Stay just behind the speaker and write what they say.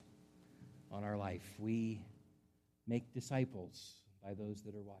on our life. We make disciples by those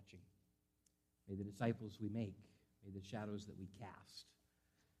that are watching. May the disciples we make, may the shadows that we cast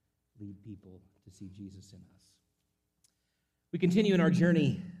lead people to see Jesus in us. We continue in our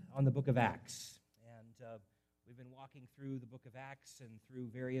journey on the book of Acts, and we've been walking through the book of Acts and through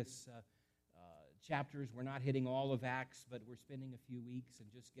various chapters. We're not hitting all of Acts, but we're spending a few weeks and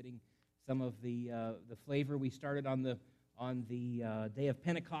just getting some of the flavor. We started on the day of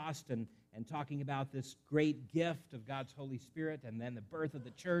Pentecost and talking about this great gift of God's Holy Spirit and then the birth of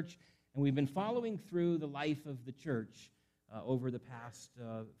the church. And we've been following through the life of the church over the past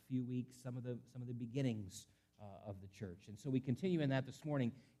few weeks, some of the beginnings of the church. And so we continue in that this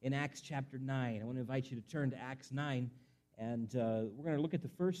morning in Acts chapter 9. I want to invite you to turn to Acts 9, and we're going to look at the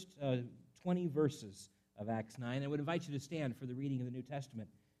first 20 verses of Acts 9. I would invite you to stand for the reading of the New Testament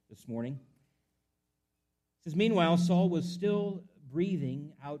this morning. It says, "Meanwhile, Saul was still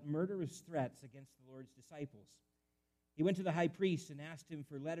breathing out murderous threats against the Lord's disciples. He went to the high priest and asked him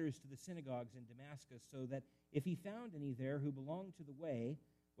for letters to the synagogues in Damascus, so that if he found any there who belonged to the way,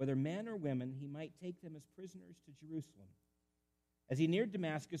 whether men or women, he might take them as prisoners to Jerusalem. As he neared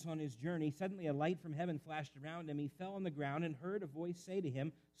Damascus on his journey, suddenly a light from heaven flashed around him. He fell on the ground and heard a voice say to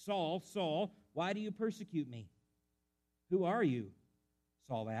him, 'Saul, Saul, why do you persecute me?' 'Who are you?'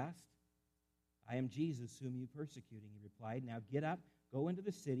 Saul asked. 'I am Jesus, whom you are persecuting,' he replied. 'Now get up, go into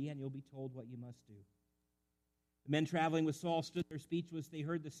the city, and you'll be told what you must do.' The men traveling with Saul stood. Their speech was they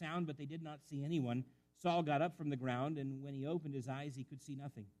heard the sound, but they did not see anyone. Saul got up from the ground, and when he opened his eyes, he could see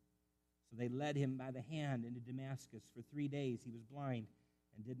nothing. So they led him by the hand into Damascus. For 3 days he was blind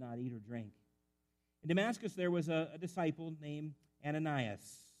and did not eat or drink. In Damascus there was a disciple named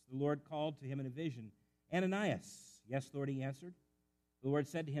Ananias. The Lord called to him in a vision, 'Ananias.' 'Yes, Lord,' he answered. The Lord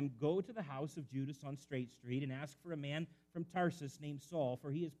said to him, 'Go to the house of Judas on Straight Street and ask for a man from Tarsus named Saul,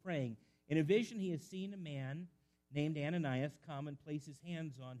 for he is praying. In a vision he has seen a man named Ananias come and place his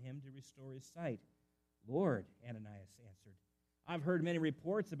hands on him to restore his sight.' 'Lord,' Ananias answered, 'I've heard many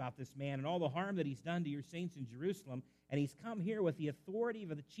reports about this man and all the harm that he's done to your saints in Jerusalem, and he's come here with the authority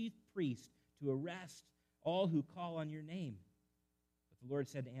of the chief priest to arrest all who call on your name.' But the Lord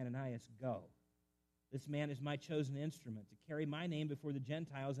said to Ananias, 'Go. This man is my chosen instrument to carry my name before the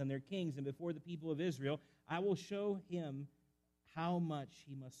Gentiles and their kings and before the people of Israel. I will show him how much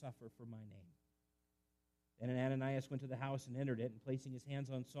he must suffer for my name.' Then Ananias went to the house and entered it, and placing his hands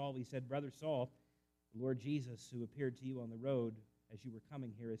on Saul, he said, 'Brother Saul, the Lord Jesus, who appeared to you on the road as you were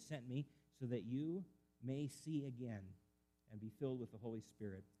coming here, has sent me so that you may see again and be filled with the Holy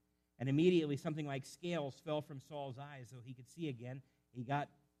Spirit.' And immediately something like scales fell from Saul's eyes so he could see again. He got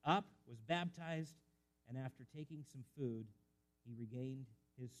up, was baptized, and after taking some food, he regained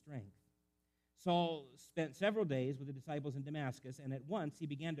his strength. Saul spent several days with the disciples in Damascus, and at once he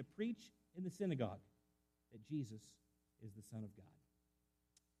began to preach in the synagogue that Jesus is the Son of God."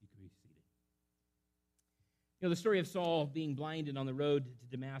 You can be seated. You know, the story of Saul being blinded on the road to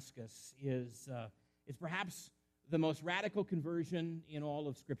Damascus is perhaps the most radical conversion in all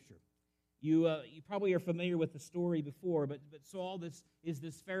of Scripture. You probably are familiar with the story before, but Saul is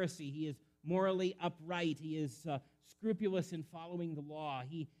this Pharisee. He is morally upright. He is scrupulous in following the law.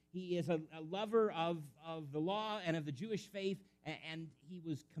 He is a lover of the law and of the Jewish faith, and he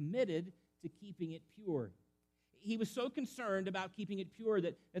was committed to keeping it pure. He was so concerned about keeping it pure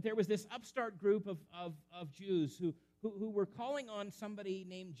that there was this upstart group of Jews who were calling on somebody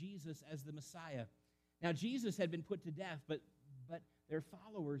named Jesus as the Messiah. Now, Jesus had been put to death, but their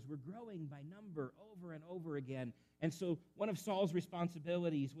followers were growing by number over and over again. And so one of Saul's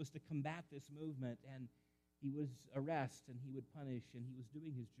responsibilities was to combat this movement, and he was arrest, and he would punish, and he was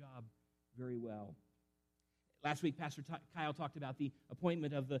doing his job very well. Last week, Pastor Kyle talked about the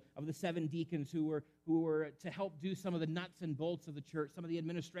appointment of the 7 deacons who were to help do some of the nuts and bolts of the church, some of the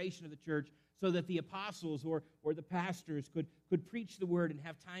administration of the church, so that the apostles or the pastors could preach the word and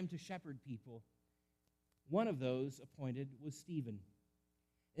have time to shepherd people. One of those appointed was Stephen.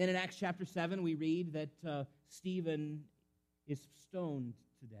 Then in Acts chapter 7, we read that Stephen is stoned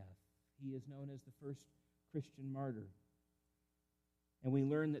to death. He is known as the first Christian martyr. And we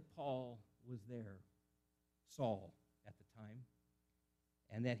learn that Paul was there, Saul at the time,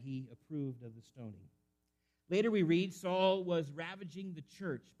 and that he approved of the stoning. Later we read Saul was ravaging the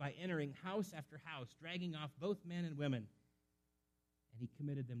church by entering house after house, dragging off both men and women, and he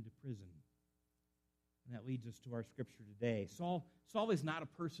committed them to prison. And that leads us to our scripture today. Saul is not a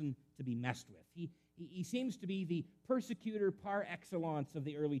person to be messed with. He seems to be the persecutor par excellence of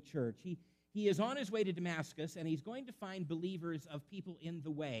the early church. He is on his way to Damascus, and he's going to find believers of people in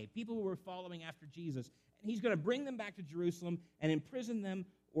the way, people who were following after Jesus. And he's going to bring them back to Jerusalem and imprison them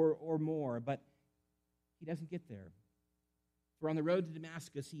or more, but he doesn't get there. For on the road to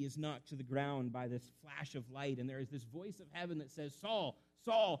Damascus, he is knocked to the ground by this flash of light, and there is this voice of heaven that says, Saul,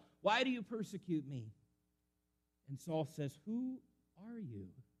 Saul, why do you persecute me? And Saul says, who are you?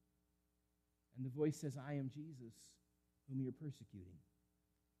 And the voice says, I am Jesus, whom you're persecuting.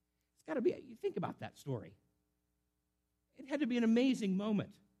 It's got to be, you think about that story. It had to be an amazing moment.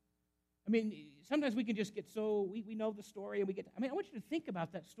 I mean, sometimes we can just get so, we know the story, and I want you to think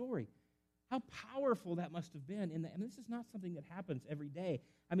about that story. How powerful that must have been. And this is not something that happens every day.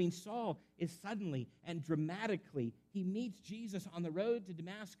 I mean, Saul is suddenly and dramatically, he meets Jesus on the road to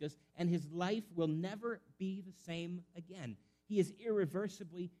Damascus, and his life will never be the same again. He is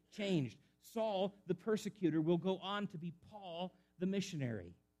irreversibly changed. Saul, the persecutor, will go on to be Paul, the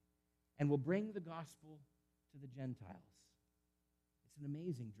missionary, and will bring the gospel to the Gentiles. It's an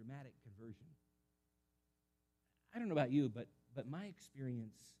amazing, dramatic conversion. I don't know about you, but my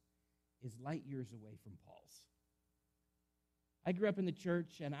experience is light years away from Paul's. I grew up in the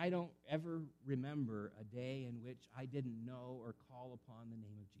church, and I don't ever remember a day in which I didn't know or call upon the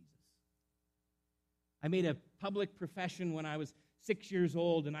name of Jesus. I made a public profession when I was 6 years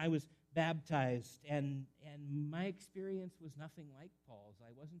old, and I was baptized, and my experience was nothing like Paul's.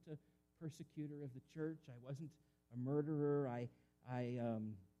 I wasn't a persecutor of the church. I wasn't a murderer.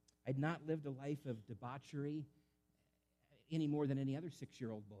 I'd not lived a life of debauchery any more than any other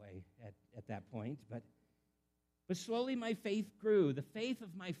 6-year-old boy at that point. But slowly my faith grew. The faith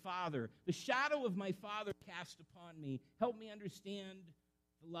of my father, the shadow of my father cast upon me, helped me understand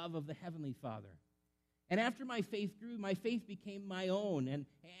the love of the Heavenly Father. And after my faith grew, my faith became my own.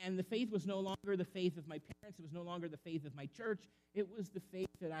 And the faith was no longer the faith of my parents. It was no longer the faith of my church. It was the faith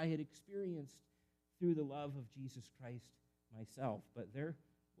that I had experienced through the love of Jesus Christ myself. But there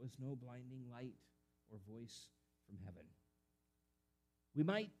was no blinding light or voice from heaven. We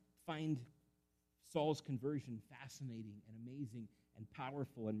might find Saul's conversion fascinating and amazing and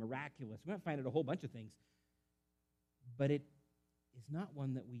powerful and miraculous. We might find it a whole bunch of things. But it is not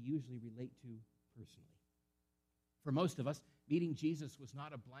one that we usually relate to personally. For most of us, meeting Jesus was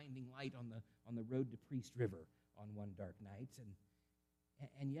not a blinding light on the road to Priest River on one dark night.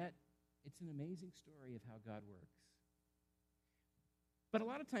 And yet, it's an amazing story of how God works. But a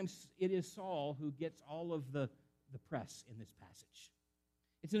lot of times, it is Saul who gets all of the press in this passage.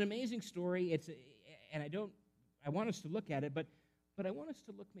 It's an amazing story. I want us to look at it, but I want us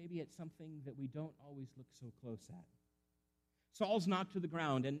to look maybe at something that we don't always look so close at. Saul's knocked to the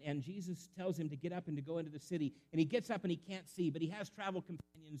ground, and Jesus tells him to get up and to go into the city. And he gets up and he can't see, but he has travel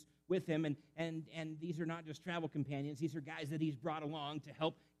companions with him. And these are not just travel companions. These are guys that he's brought along to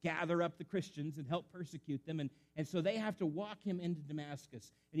help gather up the Christians and help persecute them. And so they have to walk him into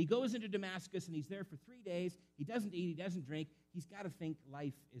Damascus. And he goes into Damascus, and he's there for 3 days. He doesn't eat. He doesn't drink. He's got to think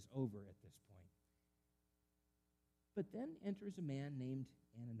life is over at this point. But then enters a man named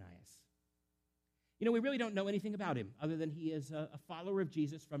Ananias. You know, we really don't know anything about him other than he is a follower of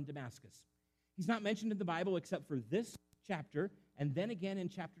Jesus from Damascus. He's not mentioned in the Bible except for this chapter, and then again in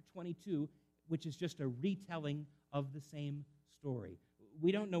chapter 22, which is just a retelling of the same story.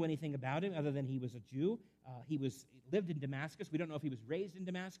 We don't know anything about him other than he was a Jew. He lived in Damascus. We don't know if he was raised in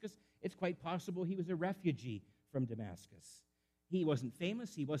Damascus. It's quite possible he was a refugee from Damascus. He wasn't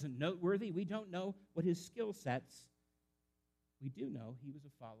famous. He wasn't noteworthy. We don't know what his skill sets. We do know he was a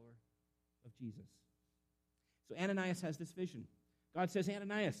follower of Jesus. So Ananias has this vision. God says,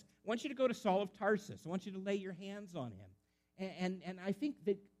 Ananias, I want you to go to Saul of Tarsus. I want you to lay your hands on him. And I think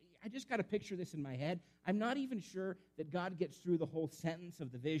that I just got to picture this in my head. I'm not even sure that God gets through the whole sentence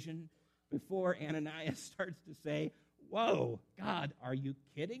of the vision before Ananias starts to say, whoa, God, are you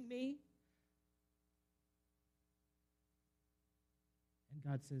kidding me? And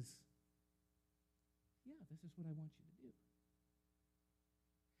God says, yeah, this is what I want you to do.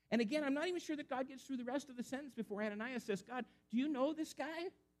 And again, I'm not even sure that God gets through the rest of the sentence before Ananias says, God, do you know this guy?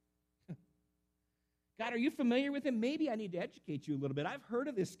 God, are you familiar with him? Maybe I need to educate you a little bit. I've heard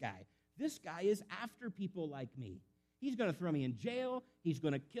of this guy. This guy is after people like me. He's going to throw me in jail. He's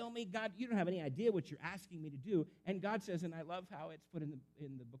going to kill me. God, you don't have any idea what you're asking me to do. And God says, and I love how it's put in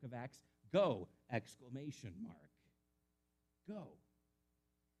the book of Acts, go, exclamation mark. Go.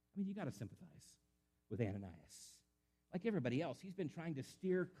 I mean, you got to sympathize with Ananias. Like everybody else, he's been trying to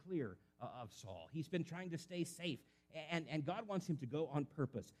steer clear of Saul. He's been trying to stay safe. And God wants him to go on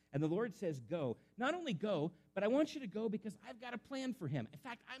purpose. And the Lord says, go. Not only go, but I want you to go because I've got a plan for him. In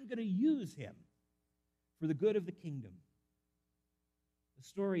fact, I'm going to use him for the good of the kingdom. The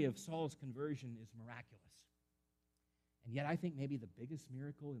story of Saul's conversion is miraculous. And yet I think maybe the biggest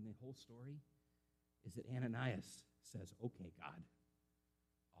miracle in the whole story is that Ananias says, okay, God,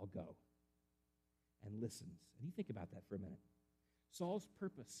 I'll go. And listens. And you think about that for a minute. Saul's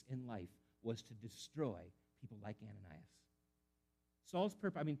purpose in life was to destroy people like Ananias. Saul's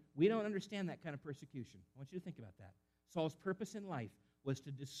purpose, we don't understand that kind of persecution. I want you to think about that. Saul's purpose in life was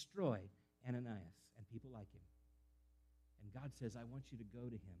to destroy Ananias and people like him. And God says, I want you to go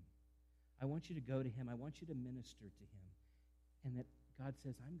to him. I want you to go to him. I want you to minister to him. And that God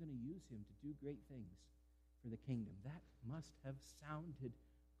says, I'm going to use him to do great things for the kingdom. That must have sounded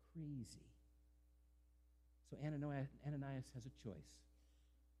crazy. So Ananias has a choice.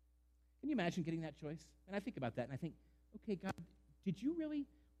 Can you imagine getting that choice? And I think about that, and I think, okay, God,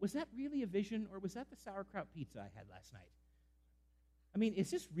 was that really a vision, or was that the sauerkraut pizza I had last night?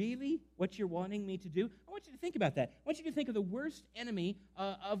 Is this really what you're wanting me to do? I want you to think about that. I want you to think of the worst enemy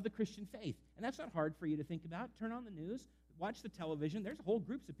of the Christian faith. And that's not hard for you to think about. Turn on the news, watch the television. There's whole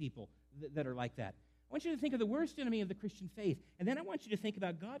groups of people that are like that. I want you to think of the worst enemy of the Christian faith. And then I want you to think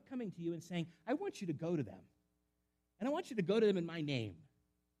about God coming to you and saying, I want you to go to them. And I want you to go to them in my name.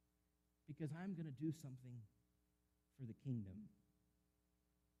 Because I'm going to do something for the kingdom.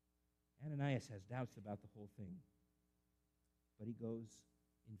 Ananias has doubts about the whole thing. But he goes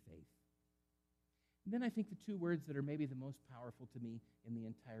in faith. And then I think the two words that are maybe the most powerful to me in the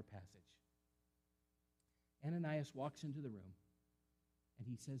entire passage. Ananias walks into the room, and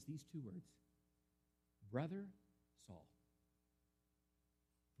he says these two words, Brother Saul.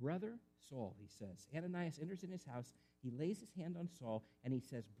 Brother Saul, he says. Ananias enters in his house. He lays his hand on Saul, and he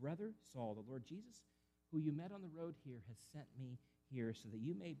says, Brother Saul, the Lord Jesus, who you met on the road here, has sent me here so that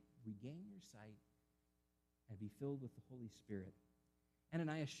you may regain your sight and be filled with the Holy Spirit.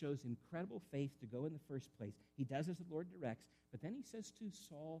 Ananias shows incredible faith to go in the first place. He does as the Lord directs, but then he says to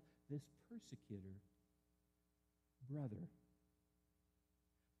Saul, this persecutor, brother.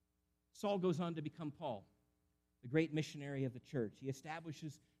 Saul goes on to become Paul, the great missionary of the church. He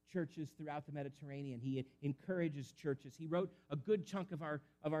establishes churches throughout the Mediterranean. He encourages churches. He wrote a good chunk of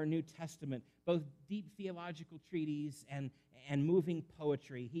our New Testament, both deep theological treatises and moving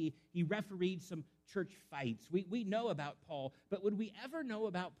poetry. He refereed some church fights. We know about Paul, but would we ever know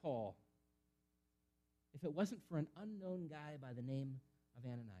about Paul if it wasn't for an unknown guy by the name of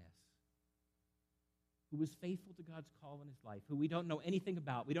Ananias, who was faithful to God's call in his life, who we don't know anything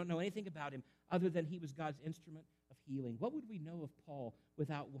about. We don't know anything about him other than he was God's instrument of healing. What would we know of Paul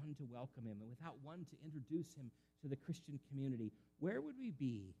without one to welcome him and without one to introduce him to the Christian community? Where would we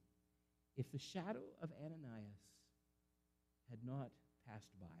be if the shadow of Ananias had not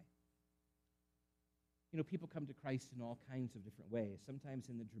passed by? People come to Christ in all kinds of different ways. Sometimes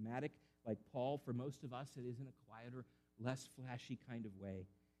in the dramatic, like Paul. For most of us, it is in a quieter, less flashy kind of way.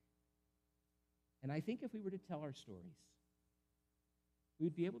 And I think if we were to tell our stories, we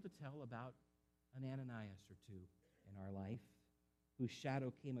would be able to tell about an Ananias or two in our life whose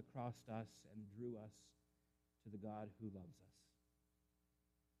shadow came across us and drew us to the God who loves us.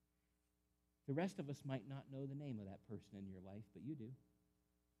 The rest of us might not know the name of that person in your life, but you do.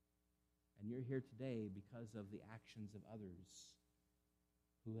 And you're here today because of the actions of others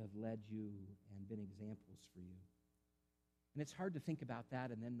who have led you and been examples for you. And it's hard to think about that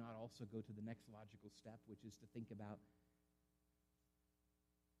and then not also go to the next logical step, which is to think about,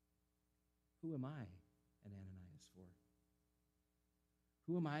 who am I an Ananias for?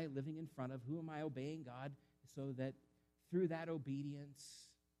 Who am I living in front of? Who am I obeying God so that through that obedience,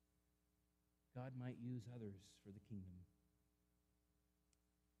 God might use others for the kingdom?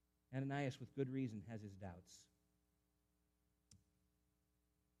 Ananias, with good reason, has his doubts.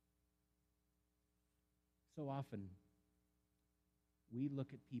 So often, we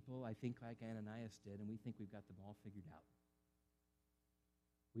look at people, I think like Ananias did, and we think we've got them all figured out.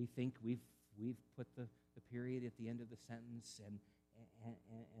 We think we've put the period at the end of the sentence,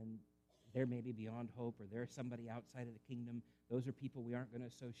 and they're maybe beyond hope, or they're somebody outside of the kingdom. Those are people we aren't going to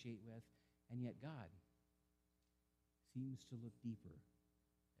associate with. And yet God seems to look deeper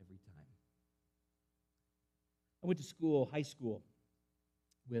every time. I went to school, high school,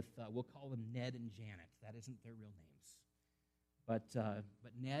 with, we'll call them Ned and Janet. That isn't their real names. But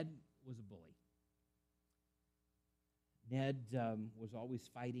Ned was a bully. Ned was always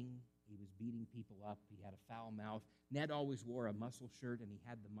fighting. He was beating people up. He had a foul mouth. Ned always wore a muscle shirt, and he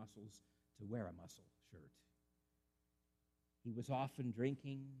had the muscles to wear a muscle shirt. He was often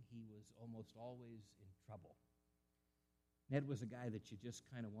drinking. He was almost always in trouble. Ned was a guy that you just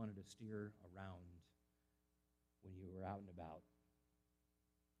kind of wanted to steer around when you were out and about.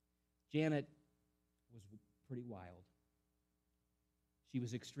 Janet was pretty wild. She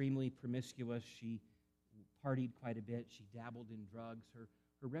was extremely promiscuous. She partied quite a bit. She dabbled in drugs. Her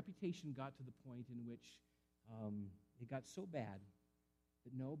reputation got to the point in which it got so bad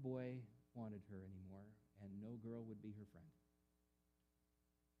that no boy wanted her anymore, and no girl would be her friend.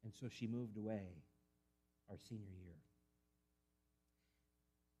 And so she moved away our senior year.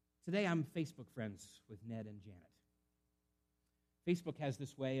 Today, I'm Facebook friends with Ned and Janet. Facebook has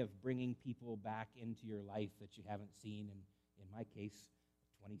this way of bringing people back into your life that you haven't seen in my case,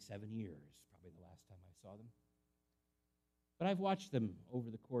 27 years, probably the last time I saw them. But I've watched them over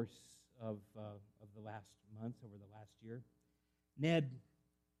the course of the last month, over the last year. Ned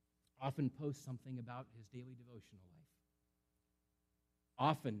often posts something about his daily devotional life.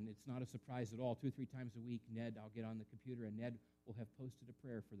 Often, it's not a surprise at all, 2 or 3 times a week, I'll get on the computer, and Ned will have posted a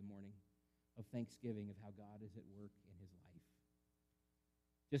prayer for the morning of thanksgiving of how God is at work in his life.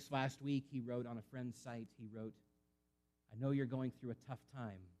 Just last week, he wrote on a friend's site, he wrote, "I know you're going through a tough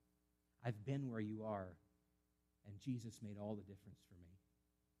time. I've been where you are, and Jesus made all the difference for me."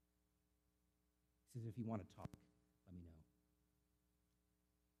 He says, if you want to talk, let me know.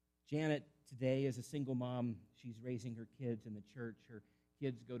 Janet today is a single mom. She's raising her kids in the church. Her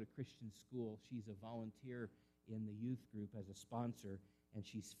kids go to Christian school. She's a volunteer in the youth group as a sponsor, and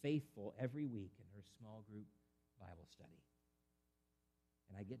she's faithful every week in her small group Bible study.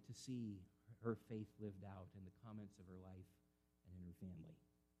 And I get to see her faith lived out in the comments of her life and in her family.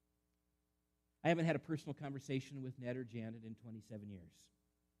 I haven't had a personal conversation with Ned or Janet in 27 years.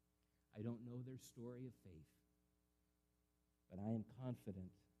 I don't know their story of faith, but I am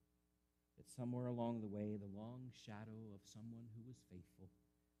confident that somewhere along the way, the long shadow of someone who was faithful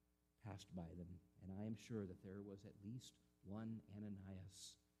passed by them, and I am sure that there was at least one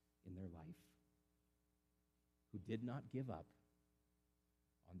Ananias in their life who did not give up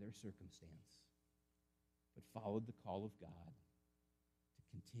on their circumstance, but followed the call of God to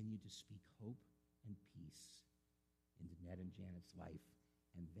continue to speak hope and peace into Ned and Janet's life,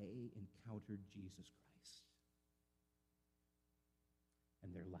 and they encountered Jesus Christ.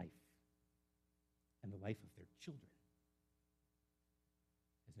 And their life, and the life of their children,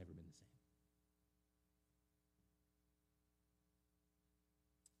 has never been the same.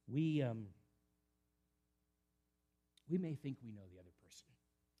 We may think we know the other person.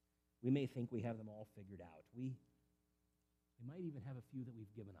 We may think we have them all figured out. We might even have a few that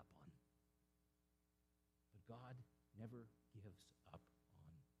we've given up on. But God never gives up on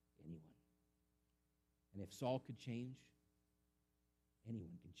anyone. And if Saul could change,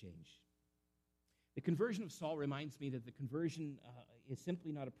 anyone can change. The conversion of Saul reminds me that the conversion is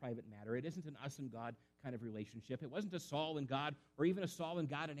simply not a private matter. It isn't an us and God kind of relationship. It wasn't a Saul and God, or even a Saul and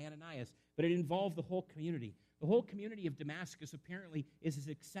God and Ananias, but it involved the whole community. The whole community of Damascus apparently is as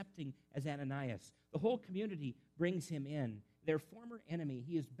accepting as Ananias. The whole community brings him in. Their former enemy,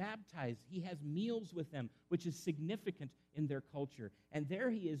 he is baptized. He has meals with them, which is significant in their culture. And there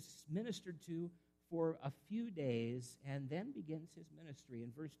he is ministered to for a few days, and then begins his ministry.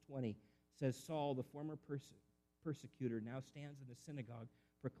 In verse 20, says, Saul, the former persecutor, now stands in the synagogue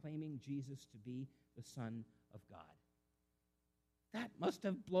proclaiming Jesus to be the Son of God. That must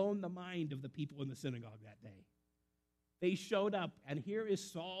have blown the mind of the people in the synagogue that day. They showed up, and here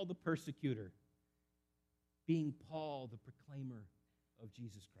is Saul the persecutor being Paul the proclaimer of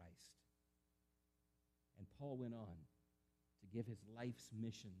Jesus Christ. And Paul went on to give his life's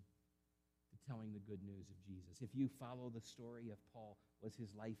mission to telling the good news of Jesus. If you follow the story of Paul, was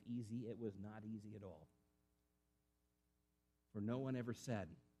his life easy? It was not easy at all. For no one ever said,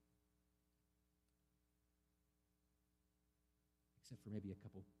 except for maybe a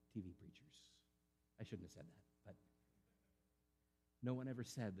couple TV preachers. I shouldn't have said that, but no one ever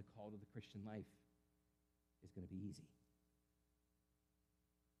said the call to the Christian life is going to be easy.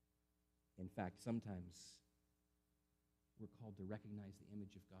 In fact, sometimes we're called to recognize the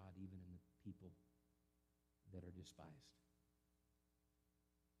image of God even in the people that are despised.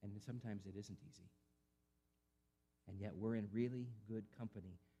 And sometimes it isn't easy. And yet we're in really good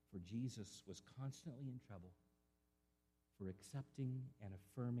company, for Jesus was constantly in trouble for accepting and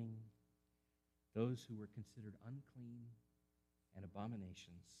affirming those who were considered unclean and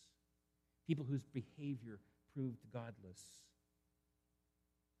abominations, people whose behavior proved godless.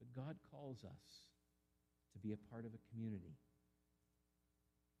 But God calls us to be a part of a community,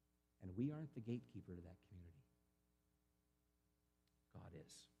 and we aren't the gatekeeper to that community. God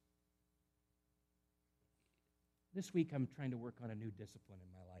is. This week I'm trying to work on a new discipline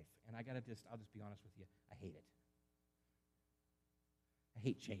in my life, and I'll just be honest with you, I hate it. I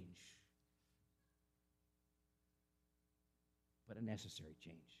hate change, but a necessary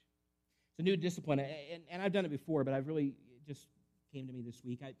change. It's a new discipline, and I've done it before, but I've really, it just came to me this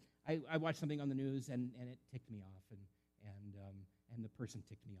week. I watched something on the news, and it ticked me off, and the person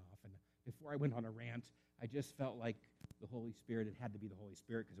ticked me off, and before I went on a rant, I just felt like the Holy Spirit, it had to be the Holy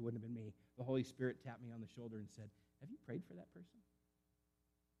Spirit because it wouldn't have been me. The Holy Spirit tapped me on the shoulder and said, have you prayed for that person?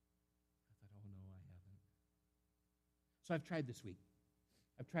 I thought, oh, no, I haven't. So I've tried this week.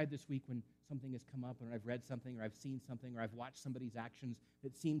 I've tried this week when something has come up and I've read something or I've seen something or I've watched somebody's actions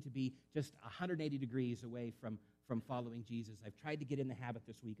that seem to be just 180 degrees away from following Jesus. I've tried to get in the habit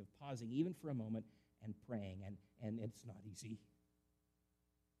this week of pausing even for a moment and praying, and it's not easy.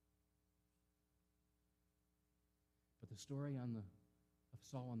 But the story of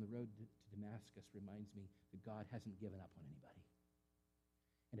Saul on the road to Damascus reminds me that God hasn't given up on anybody.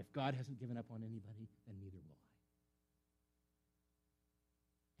 And if God hasn't given up on anybody, then neither will I.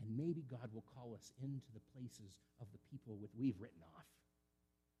 And maybe God will call us into the places of the people we've written off,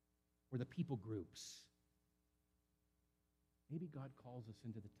 or the people groups. Maybe God calls us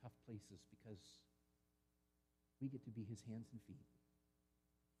into the tough places because we get to be his hands and feet.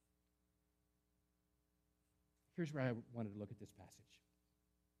 Here's where I wanted to look at this passage.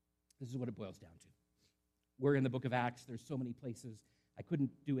 This is what it boils down to. We're in the book of Acts. There's so many places. I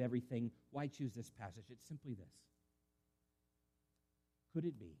couldn't do everything. Why choose this passage? It's simply this. Could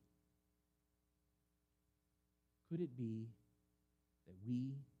it be that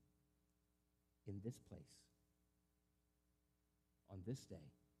we, in this place, on this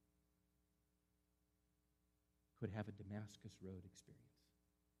day, could have a Damascus Road experience?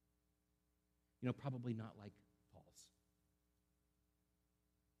 Probably not like Paul's.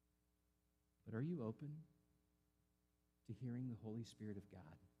 But are you open to hearing the Holy Spirit of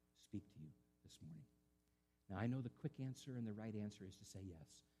God speak to you this morning? Now, I know the quick answer and the right answer is to say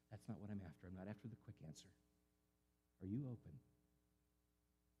yes. That's not what I'm after. I'm not after the quick answer. Are you open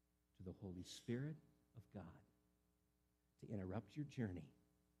to the Holy Spirit of God to interrupt your journey,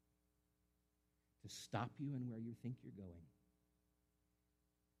 to stop you in where you think you're going,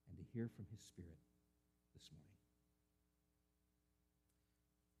 and to hear from his Spirit this morning?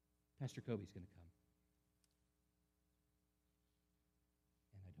 Pastor Kobe's going to come.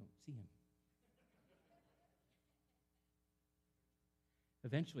 And I don't see him.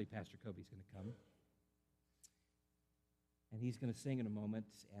 Eventually, Pastor Kobe's going to come. And he's going to sing in a moment.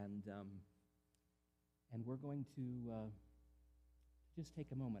 And we're going to just take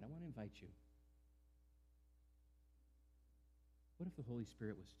a moment. I want to invite you. What if the Holy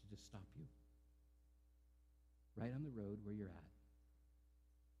Spirit was to just stop you right on the road where you're at?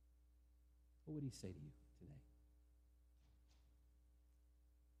 What would he say to you today?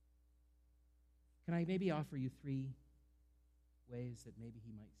 Can I maybe offer you 3 ways that maybe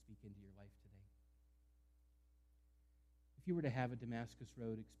he might speak into your life today? If you were to have a Damascus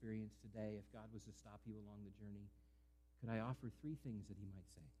Road experience today, if God was to stop you along the journey, could I offer 3 things that he might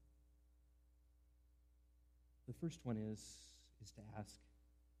say? The first one is to ask,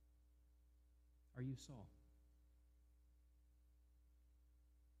 are you Saul?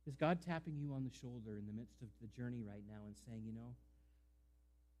 Is God tapping you on the shoulder in the midst of the journey right now and saying,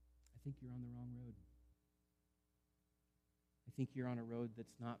 I think you're on the wrong road. I think you're on a road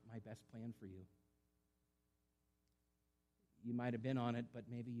that's not my best plan for you. You might have been on it, but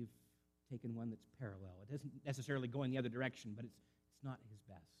maybe you've taken one that's parallel. It isn't necessarily going the other direction, but it's not his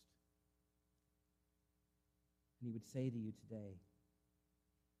best. And he would say to you today,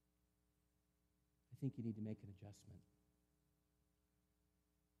 I think you need to make an adjustment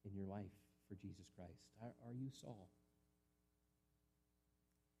in your life for Jesus Christ. Are you Saul?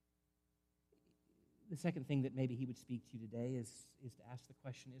 The second thing that maybe he would speak to you today is to ask the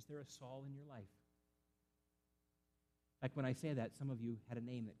question, is there a Saul in your life? Like when I say that, some of you had a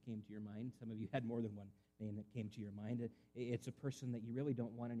name that came to your mind. Some of you had more than one name that came to your mind. It's a person that you really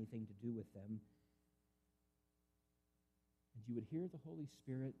don't want anything to do with them. And you would hear the Holy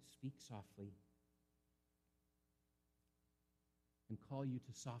Spirit speak softly and call you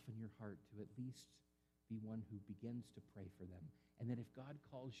to soften your heart to at least be one who begins to pray for them. And that if God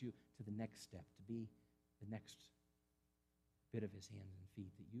calls you to the next step, to be the next bit of his hands and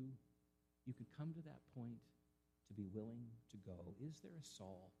feet, that you could come to that point to be willing to go. Is there a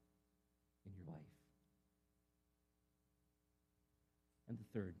Saul in your life? And the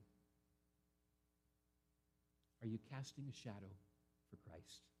third, are you casting a shadow for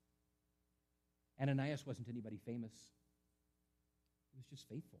Christ? Ananias wasn't anybody famous. He was just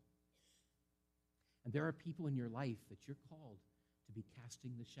faithful. And there are people in your life that you're called to be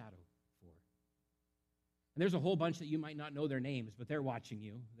casting the shadow for. And there's a whole bunch that you might not know their names, but they're watching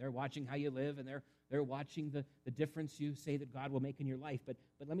you. They're watching how you live, and they're watching the difference you say that God will make in your life. But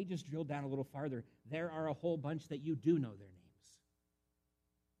let me just drill down a little farther. There are a whole bunch that you do know their names.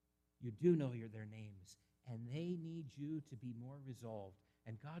 You do know their names, and they need you to be more resolved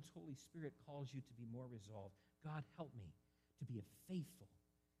And God's Holy Spirit calls you to be more resolved. God, help me to be faithful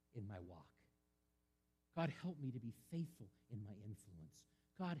in my walk. God, help me to be faithful in my influence.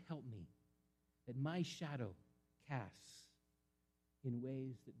 God, help me that my shadow casts in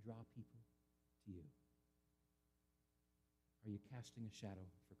ways that draw people to you. Are you casting a shadow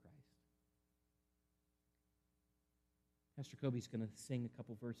for Christ? Pastor Kobe's going to sing a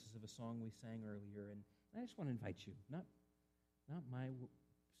couple verses of a song we sang earlier, and I just want to invite you, not my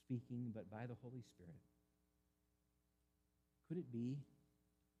speaking, but by the Holy Spirit. Could it be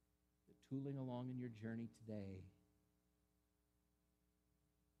that tooling along in your journey today,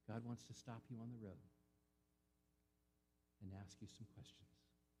 God wants to stop you on the road and ask you some questions?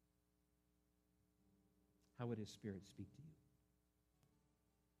 How would His Spirit speak to you?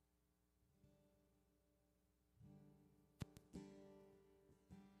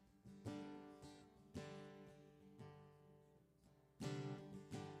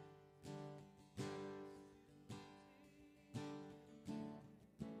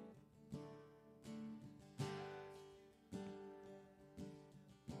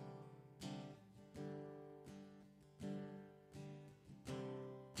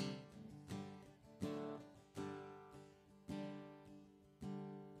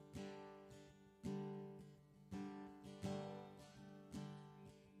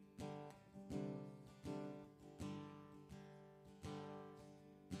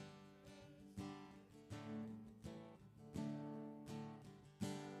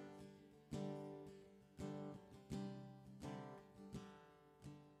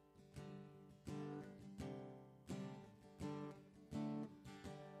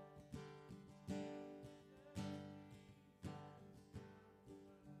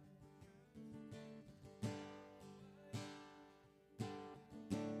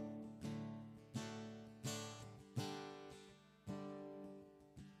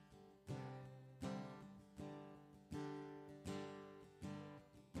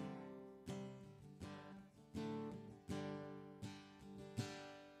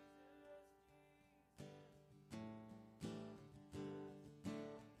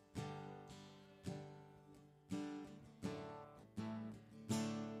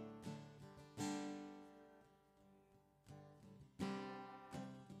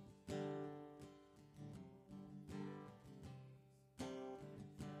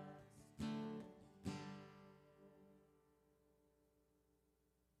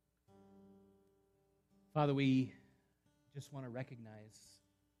 Father, we just want to recognize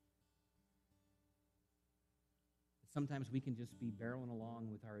that sometimes we can just be barreling along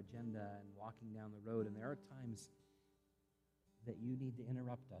with our agenda and walking down the road, and there are times that you need to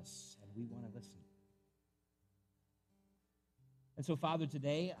interrupt us, and we want to listen. And so, Father,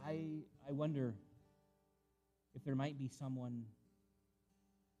 today I wonder if there might be someone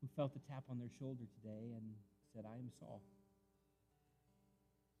who felt the tap on their shoulder today and said, I am Saul.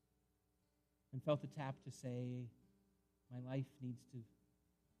 And felt the tap to say, my life needs to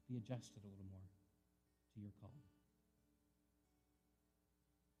be adjusted a little more to your call.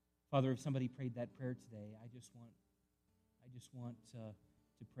 Father, if somebody prayed that prayer today, I just want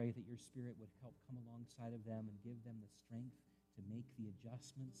to pray that your Spirit would help come alongside of them and give them the strength to make the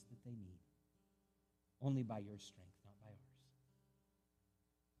adjustments that they need. Only by your strength, not by ours.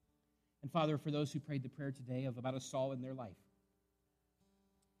 And Father, for those who prayed the prayer today of about a Saul in their life,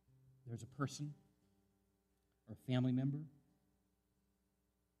 there's a person or a family member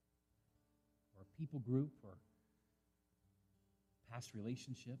or a people group or past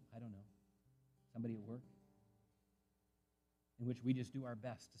relationship, I don't know, somebody at work, in which we just do our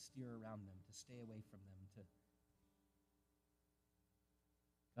best to steer around them, to stay away from them.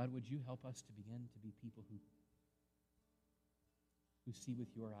 God, would you help us to begin to be people who see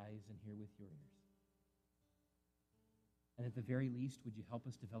with your eyes and hear with your ears? And at the very least, would you help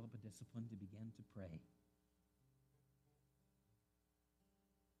us develop a discipline to begin to pray?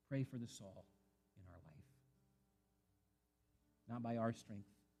 Pray for the Saul in our life. Not by our strength,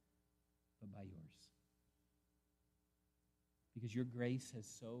 but by yours. Because your grace has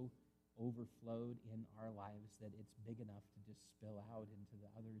so overflowed in our lives that it's big enough to just spill out into the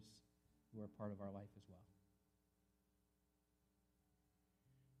others who are part of our life as well.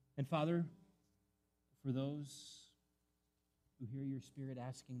 And Father, for those who hear your Spirit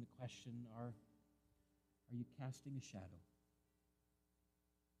asking the question, are you casting a shadow?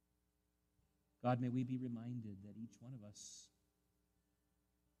 God, may we be reminded that each one of us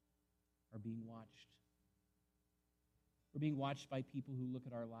are being watched. We're being watched by people who look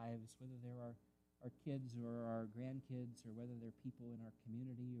at our lives, whether they're our kids or our grandkids, or whether they're people in our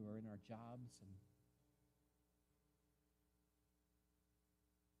community or in our jobs.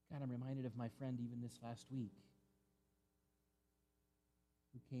 God, I'm reminded of my friend even this last week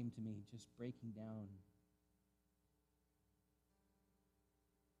who came to me just breaking down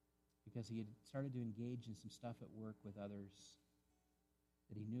because he had started to engage in some stuff at work with others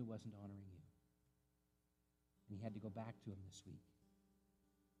that he knew wasn't honoring you. And he had to go back to him this week.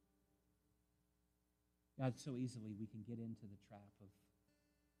 God, so easily we can get into the trap of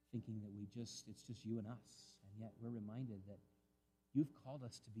thinking that it's just you and us. And yet we're reminded that you've called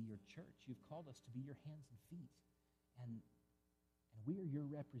us to be your church. You've called us to be your hands and feet. And we are your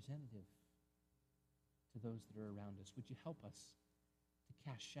representative to those that are around us. Would you help us to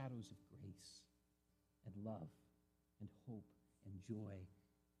cast shadows of grace and love and hope and joy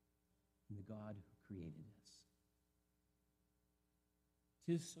in the God who created us?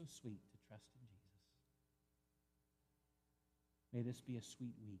 'Tis so sweet to trust in Jesus. May this be a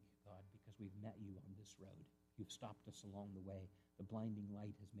sweet week, God, because we've met you on this road. You've stopped us along the way. The blinding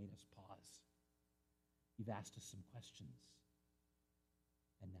light has made us pause. You've asked us some questions.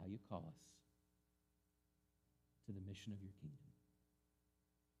 And now you call us to the mission of your kingdom.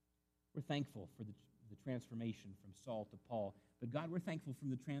 We're thankful for the transformation from Saul to Paul. But God, we're thankful for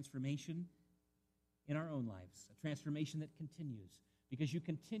the transformation in our own lives, a transformation that continues, because you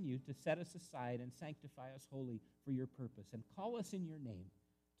continue to set us aside and sanctify us wholly for your purpose and call us in your name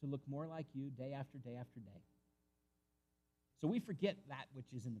to look more like you day after day after day. So we forget that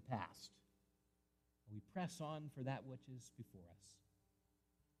which is in the past, and we press on for that which is before us,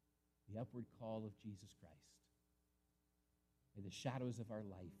 the upward call of Jesus Christ. May the shadows of our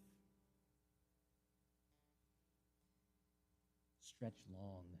life stretch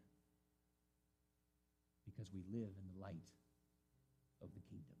long because we live in the light of the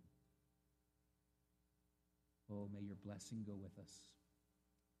kingdom. Oh, may your blessing go with us,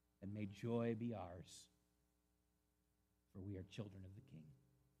 and may joy be ours, for we are children of the King.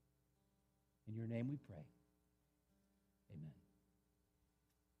 In your name we pray. Amen.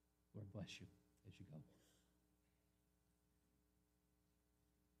 Lord bless you as you go.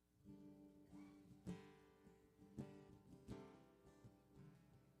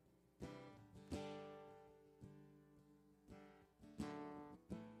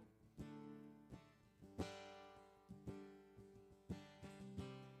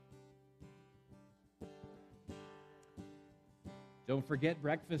 Don't forget,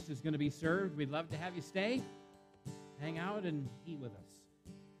 breakfast is going to be served. We'd love to have you stay, hang out, and eat with us.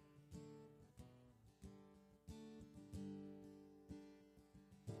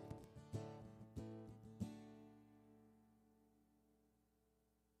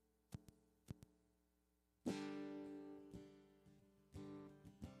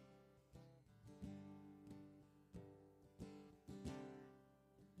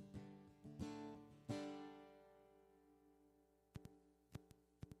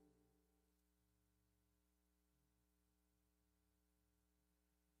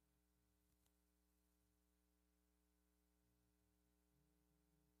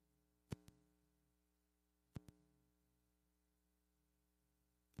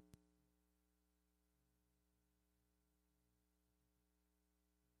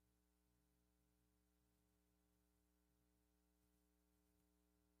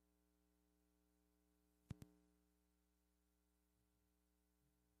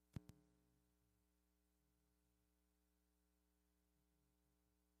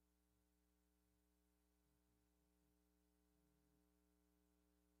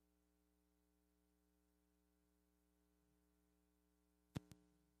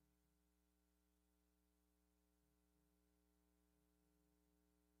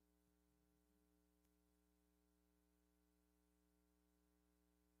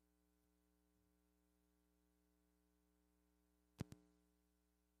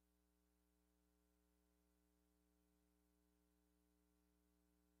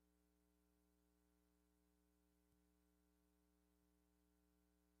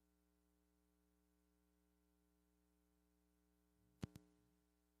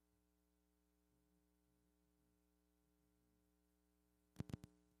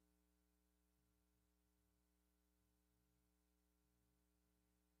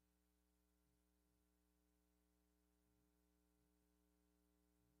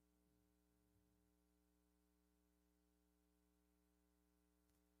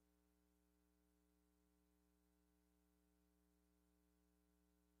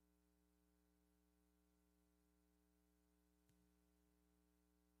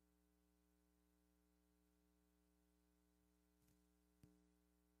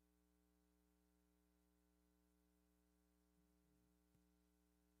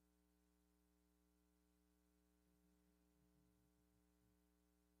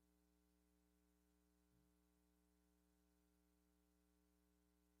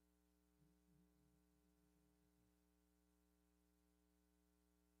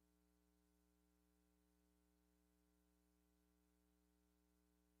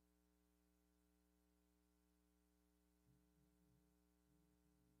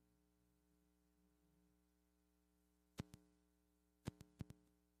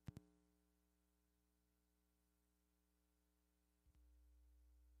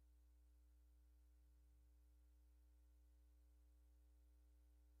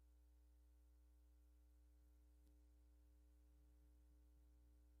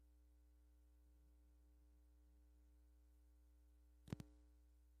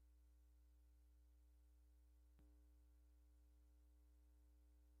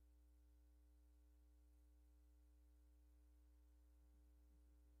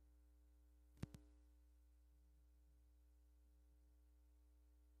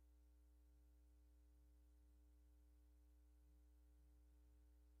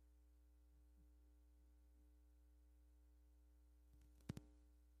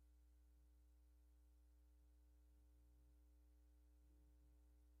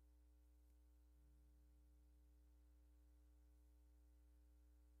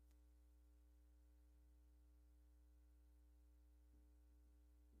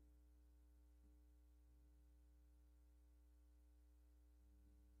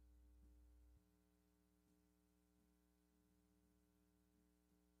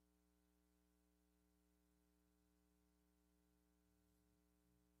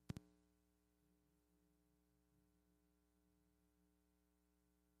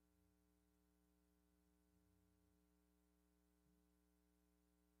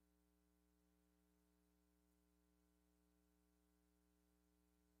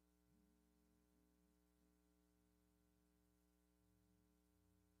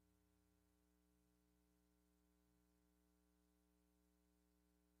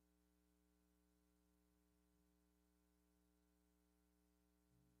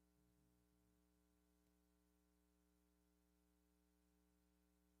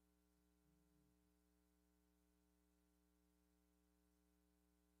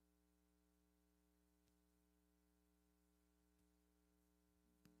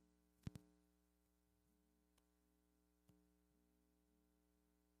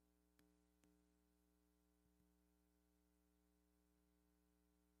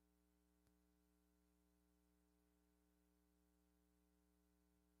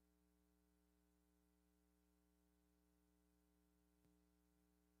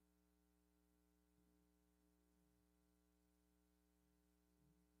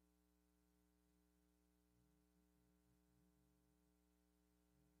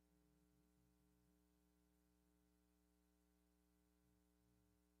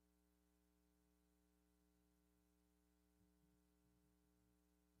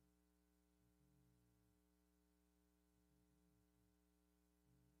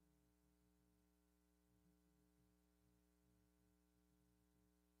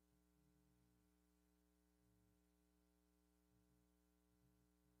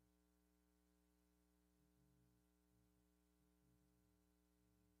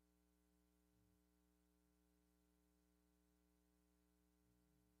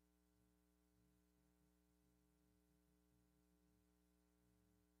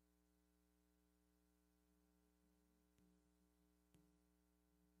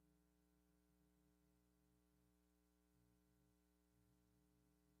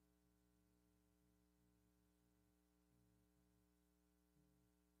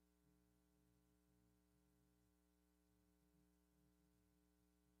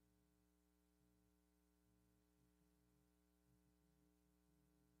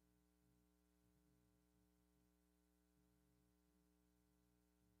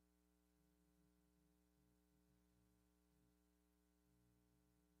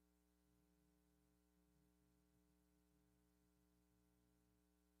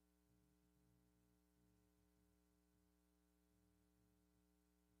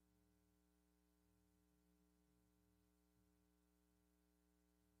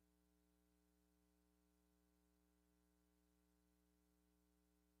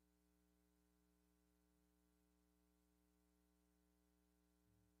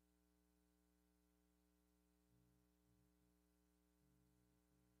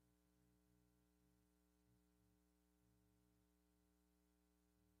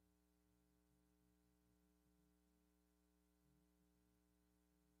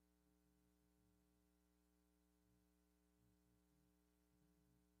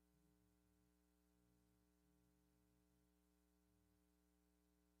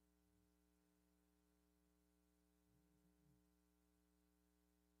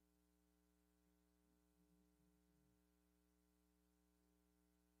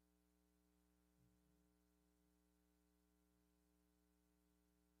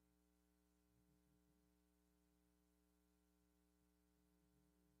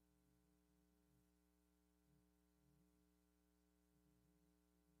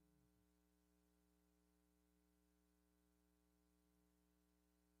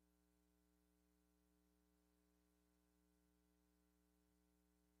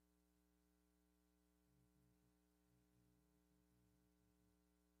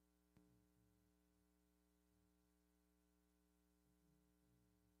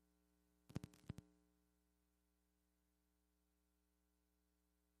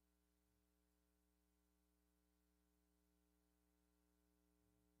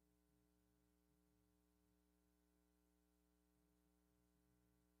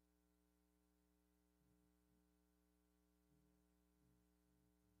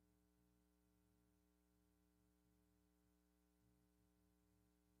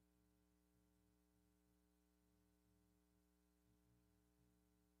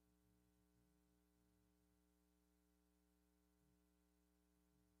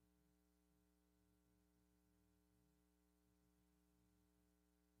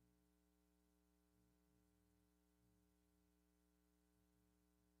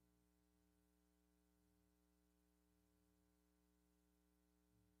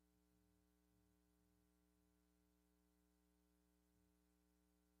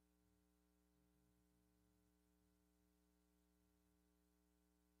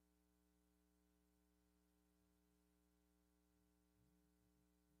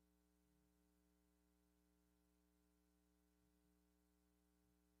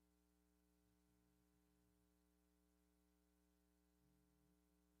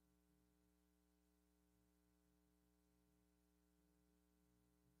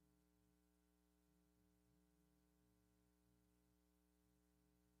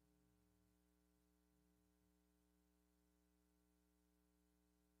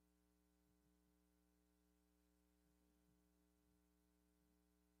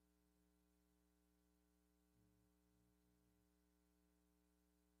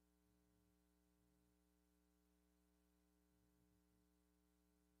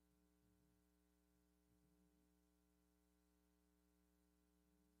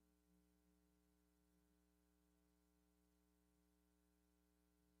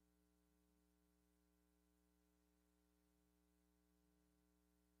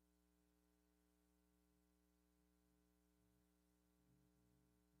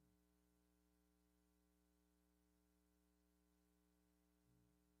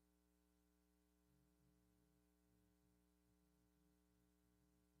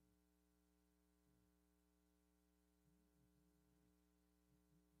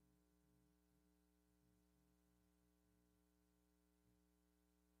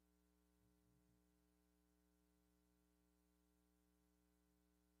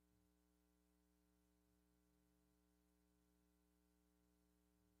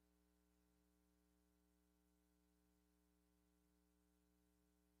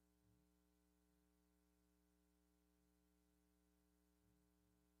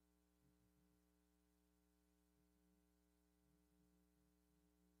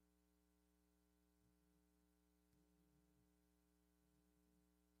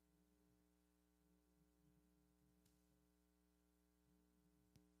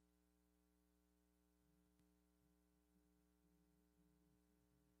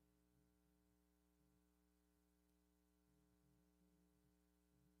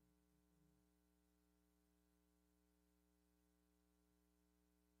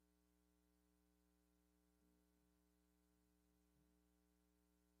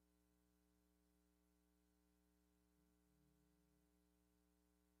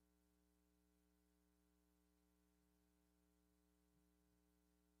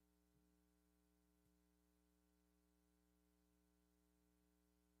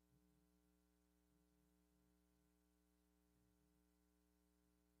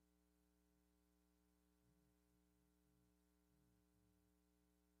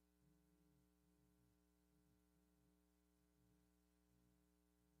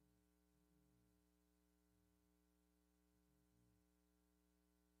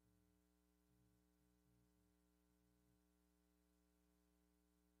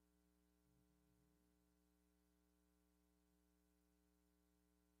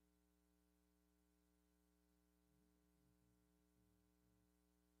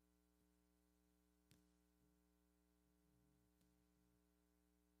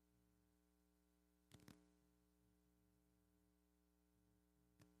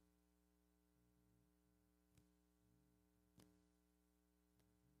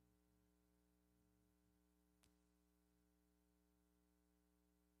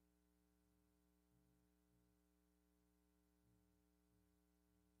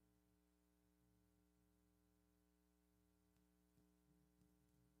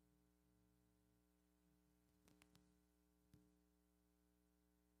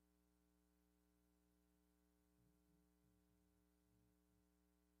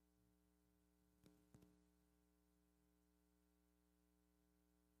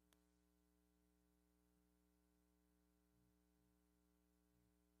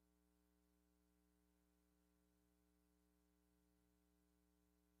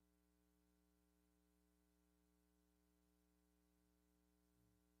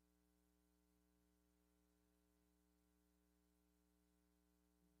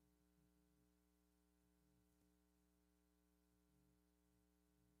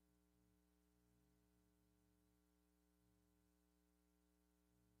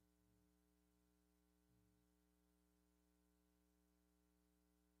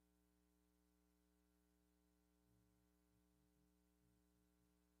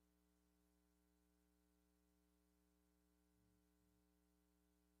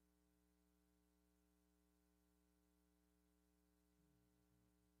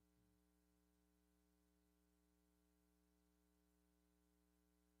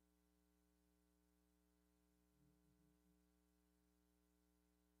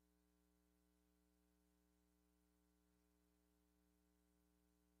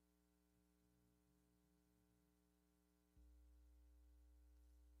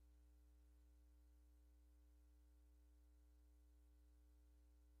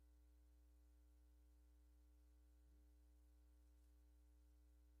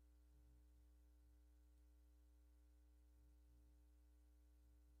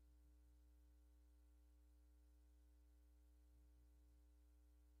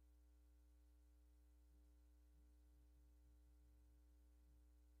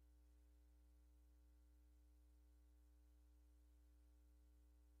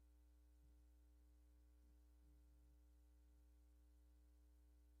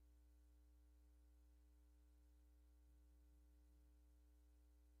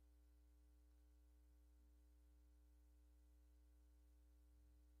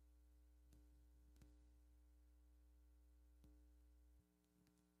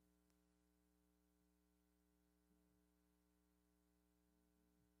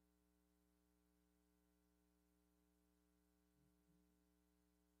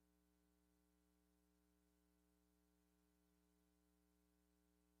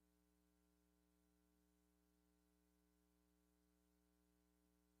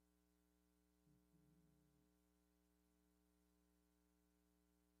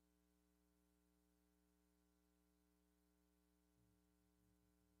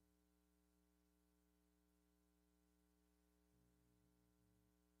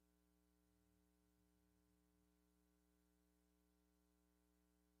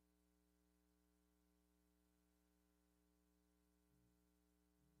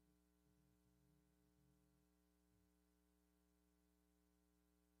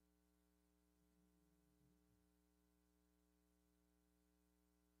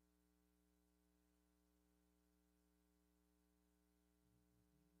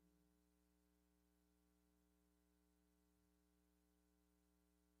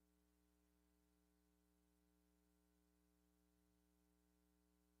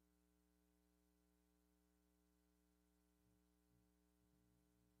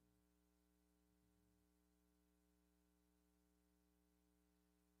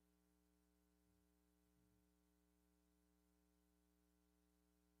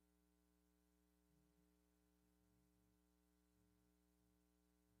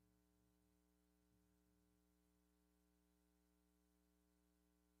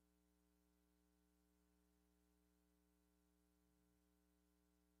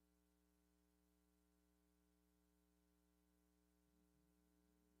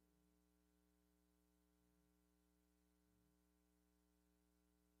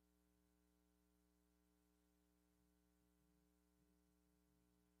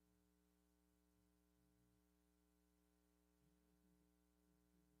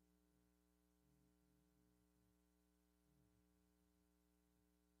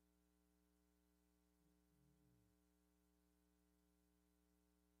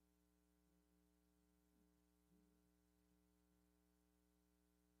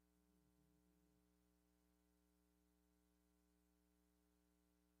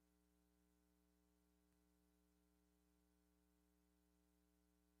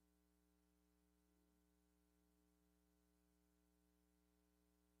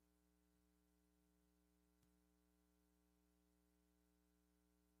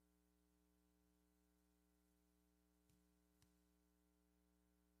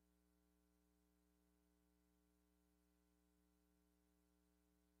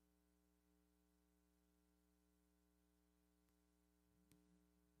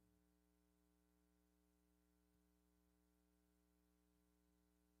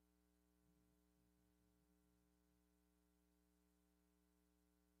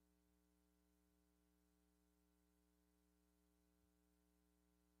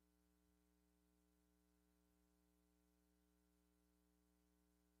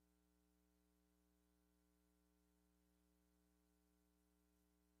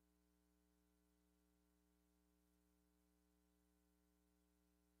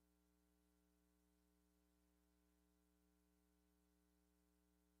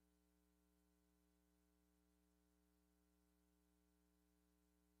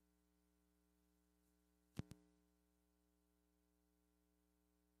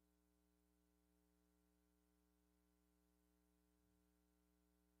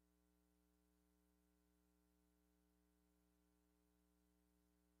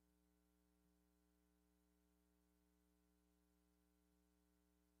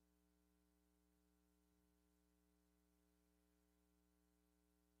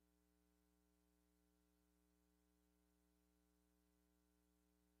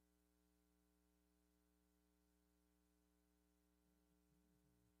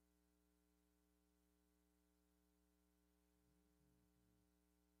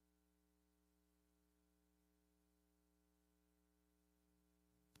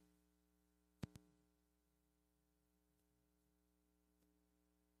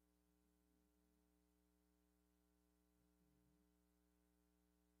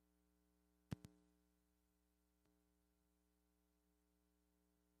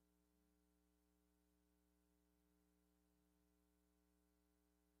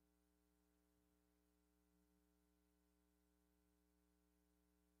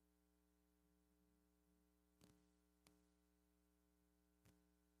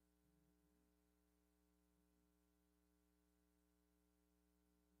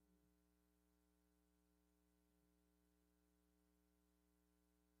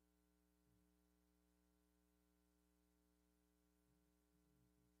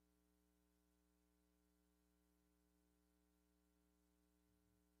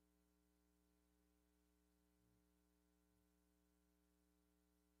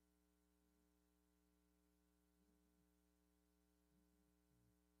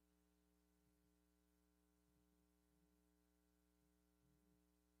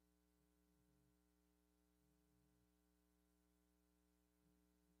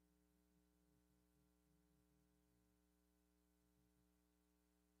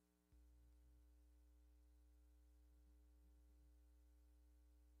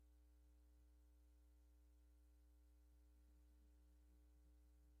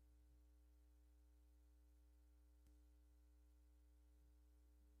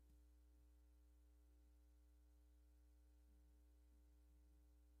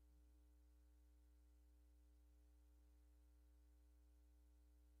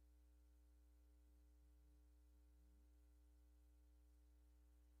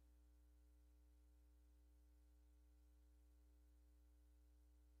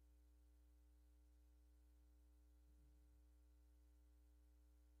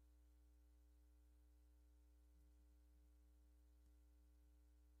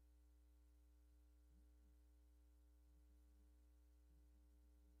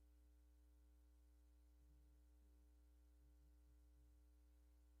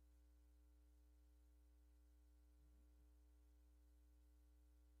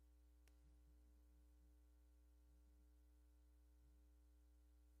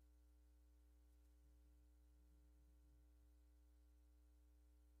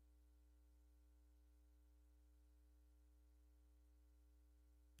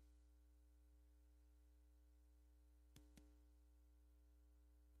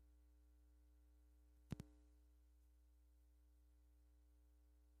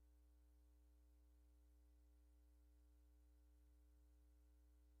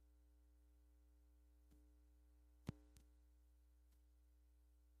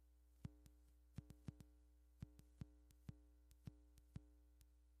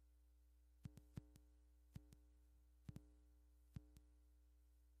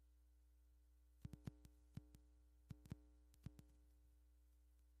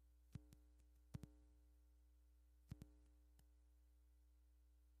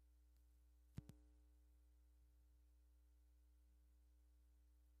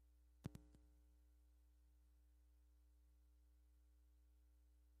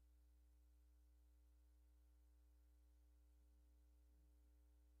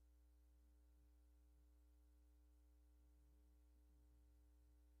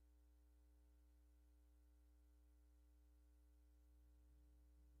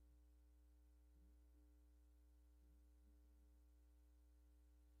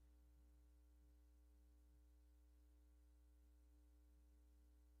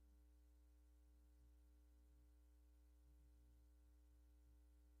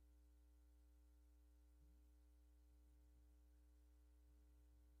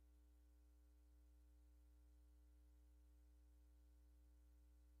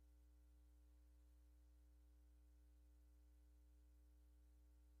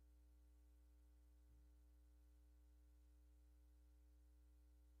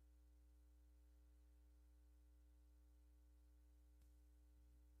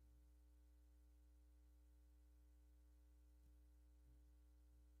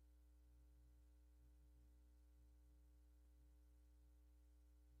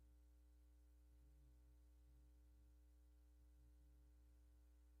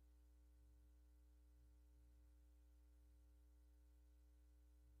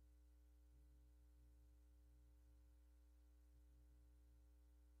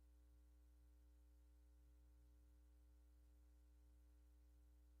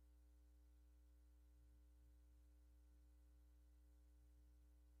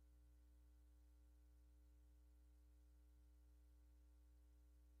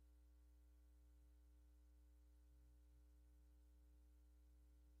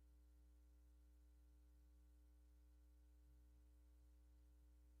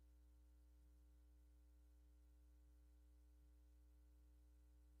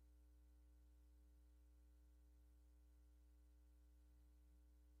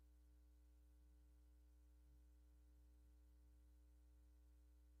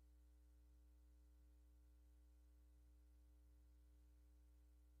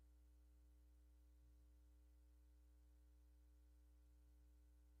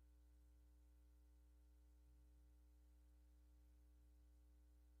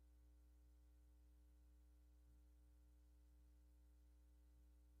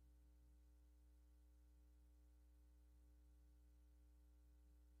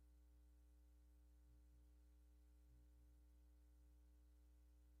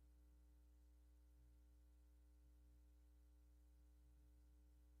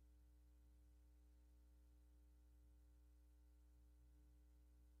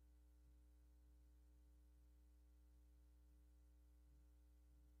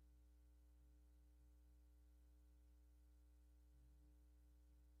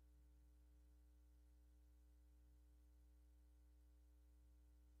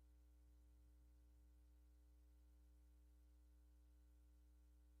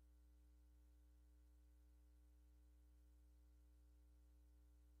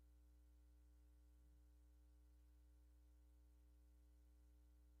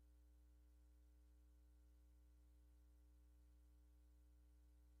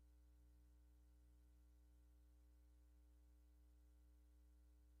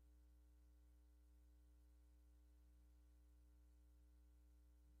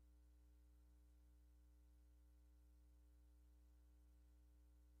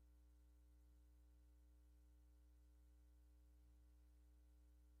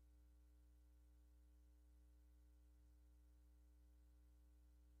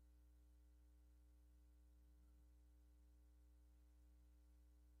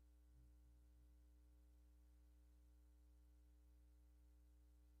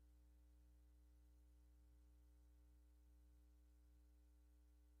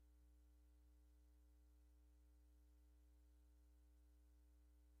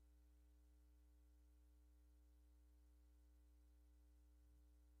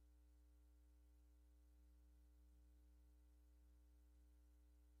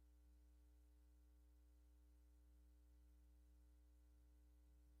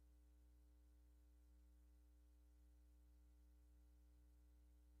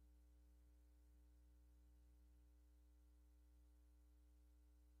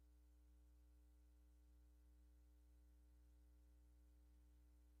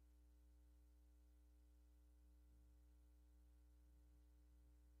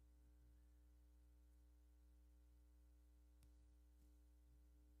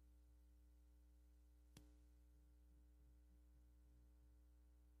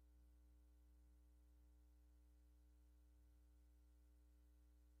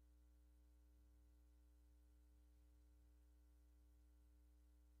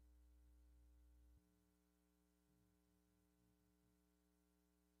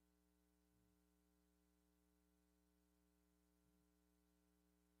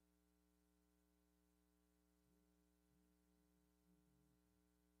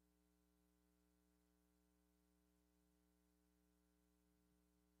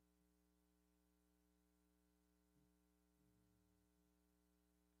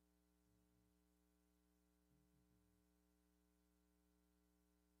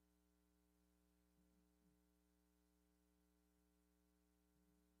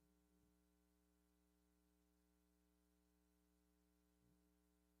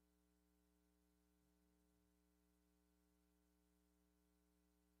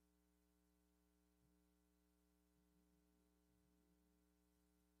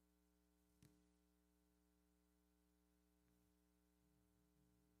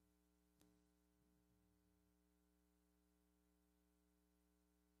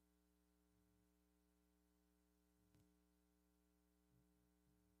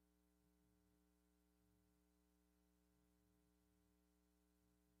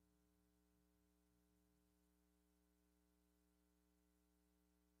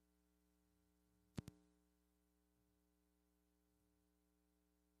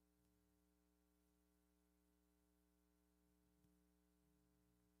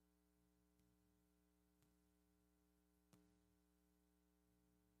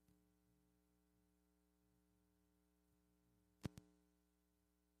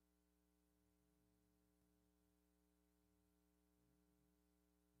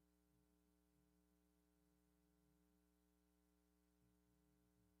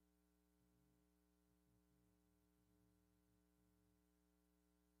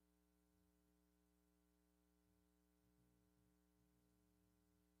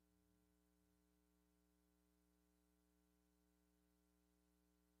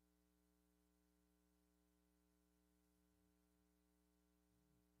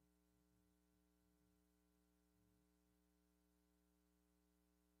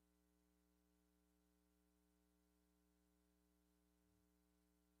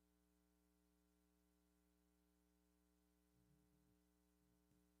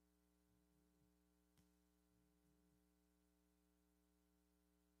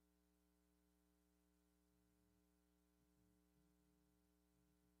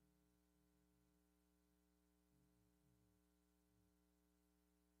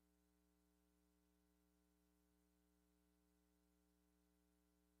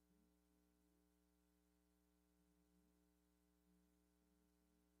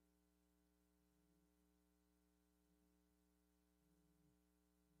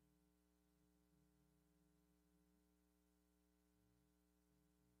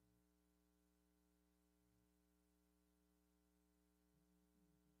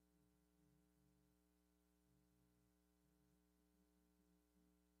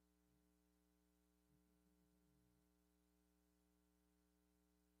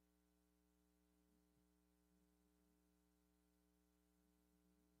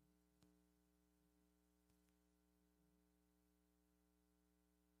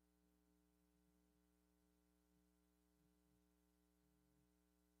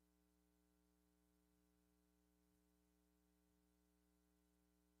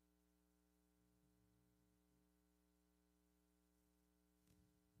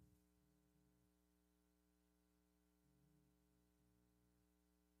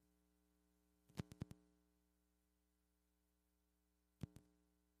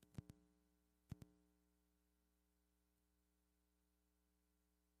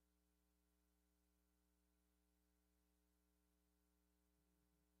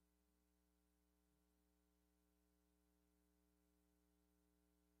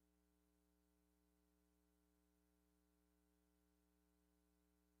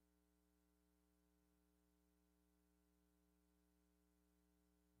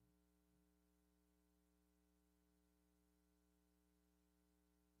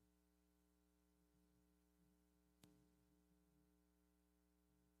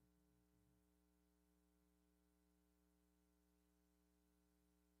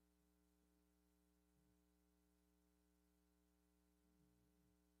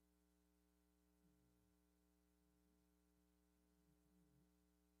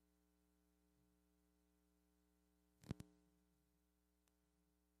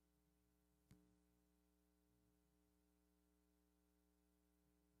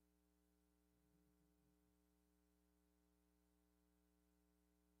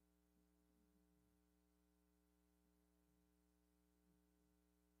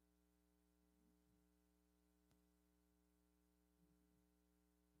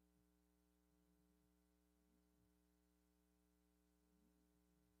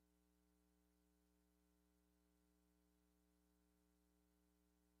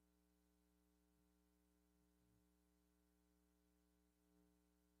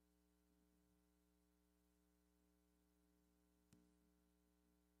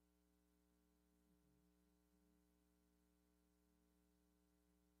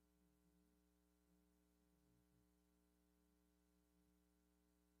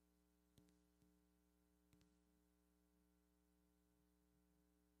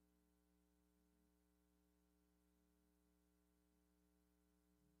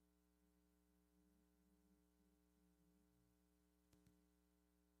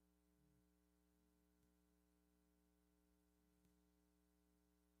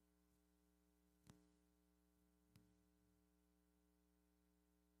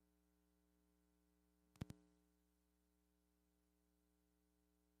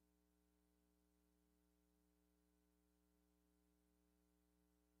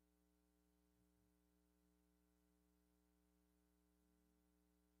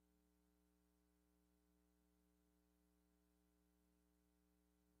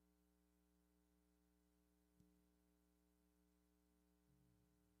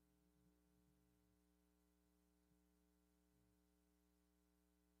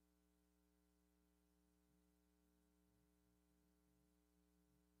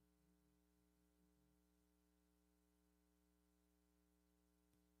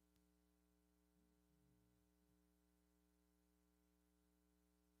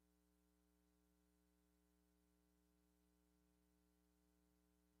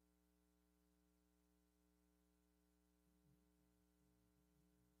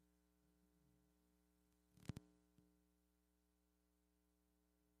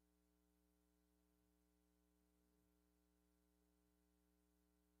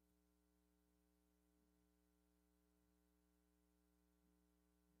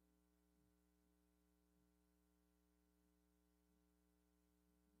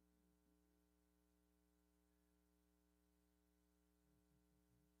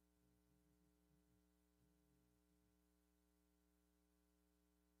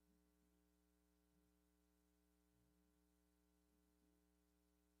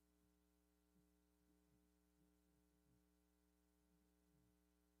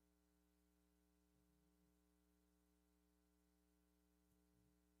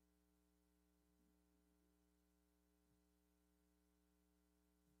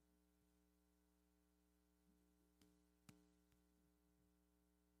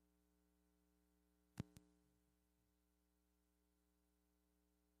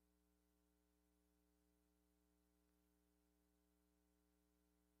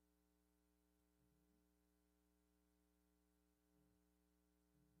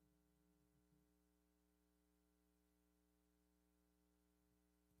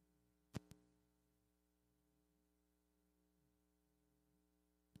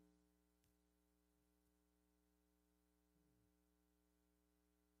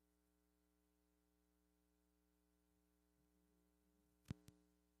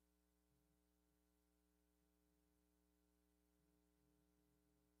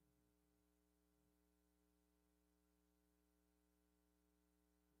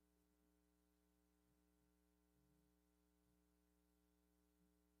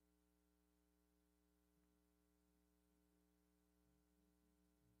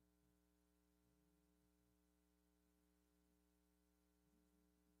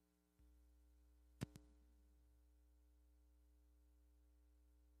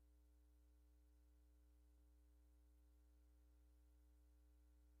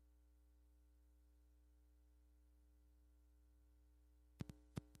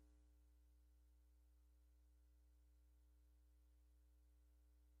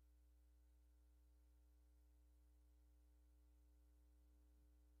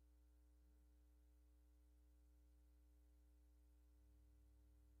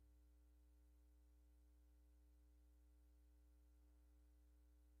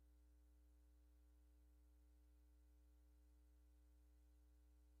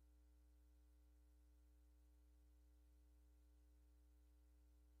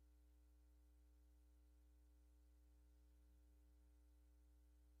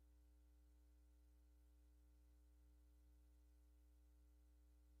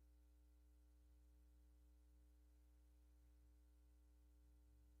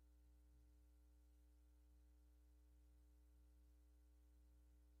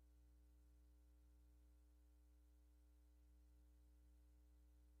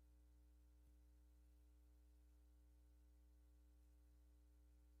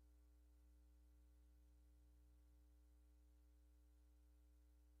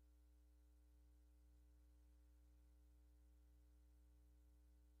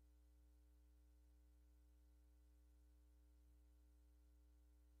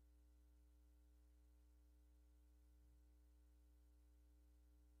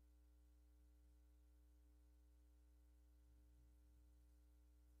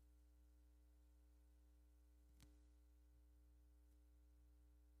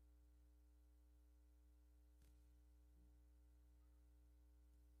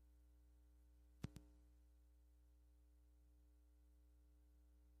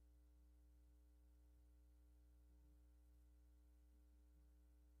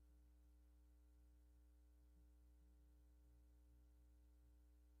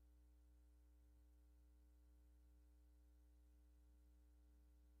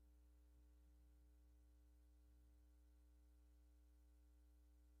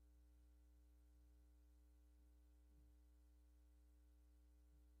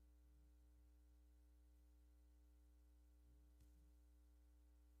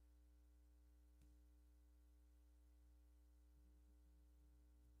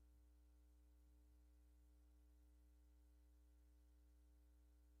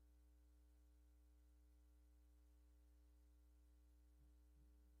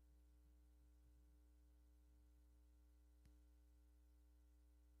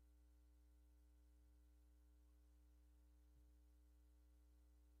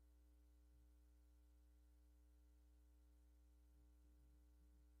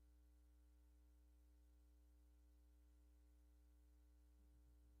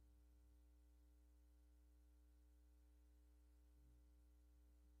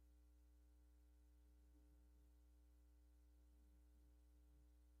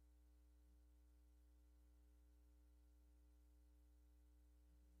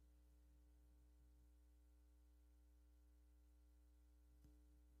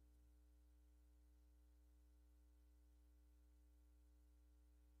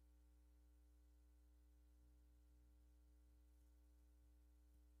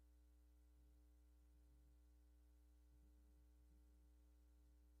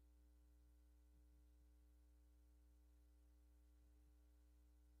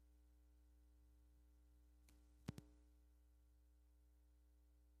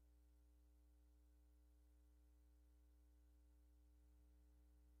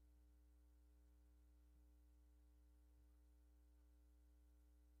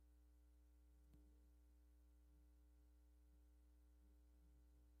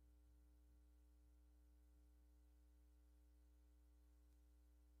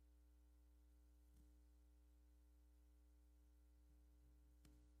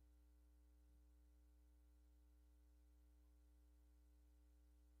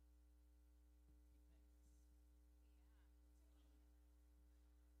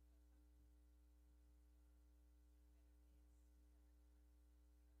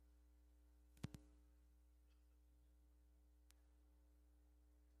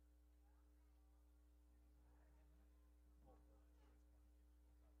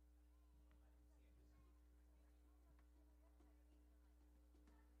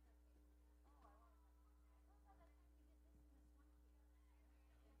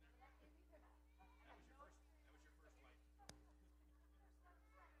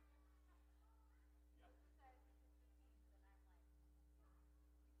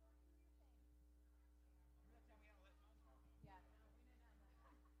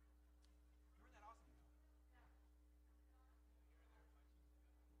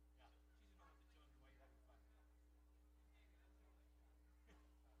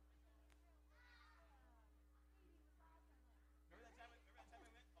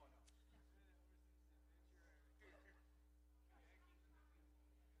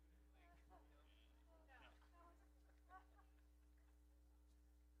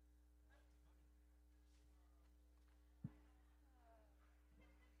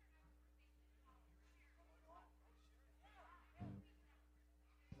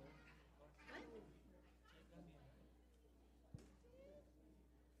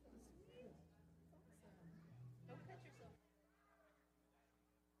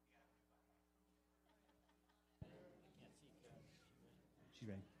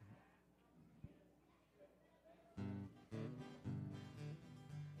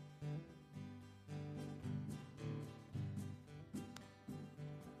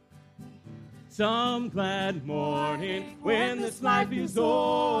 some glad morning when this life is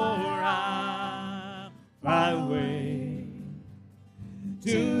o'er, I'll fly away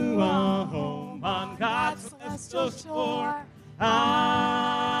to a home on God's celestial shore.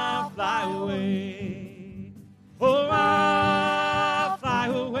 I'll fly away. Oh, I'll fly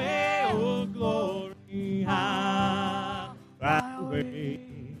away. Oh, glory. I'll fly away.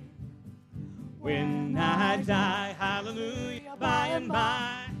 When I die, hallelujah, by and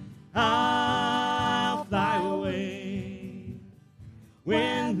by, I'll fly away.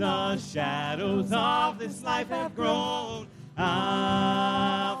 When the shadows of this life have grown,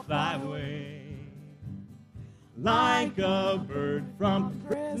 I'll fly away. Like a bird from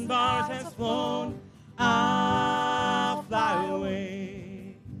prison bars has flown, I'll fly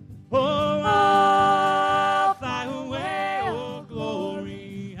away. Oh, I'll fly away. Oh,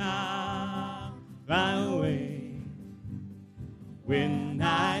 glory, I'll fly away. When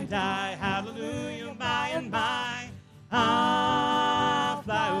I die, hallelujah, by and by, I'll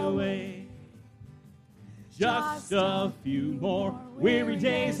fly away. Just a few more weary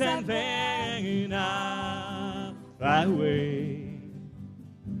days and then I'll fly away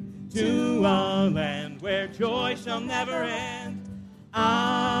to a land where joy shall never end.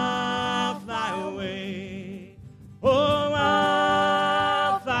 I'll fly away. Oh,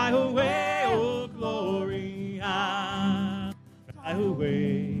 I'll fly away. Oh, glory, I'll fly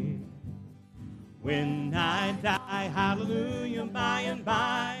away. When I die, hallelujah, by and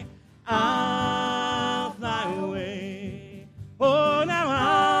by, I'll fly away. Oh, now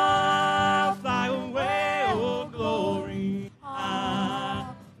I'll fly away. Oh, glory,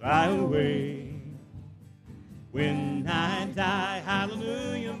 I'll fly away. When I die,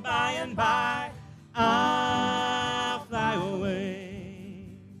 hallelujah, by and by, I'll fly away.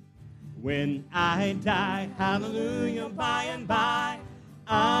 When I die, hallelujah, by and by,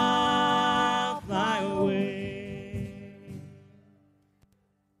 I'll fly away.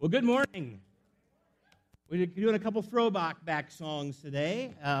 Well, good morning. We're doing a couple throwback songs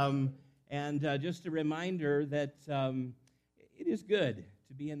today, and just a reminder that it is good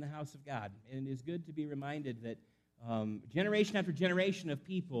to be in the house of God, and it is good to be reminded that generation after generation of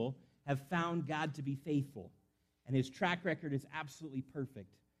people have found God to be faithful, and His track record is absolutely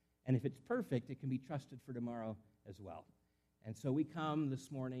perfect. And if it's perfect, it can be trusted for tomorrow as well. And so we come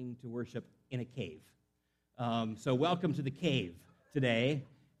this morning to worship in a cave. So welcome to the cave today.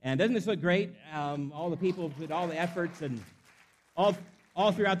 And doesn't this look great? All the people put all the efforts and all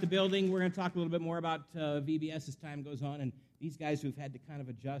throughout the building. We're going to talk a little bit more about VBS as time goes on. And these guys who've had to kind of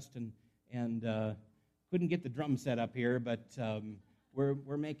adjust and couldn't get the drum set up here, but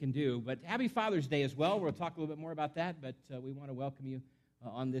we're making do. But happy Father's Day as well. We'll talk a little bit more about that, but we want to welcome you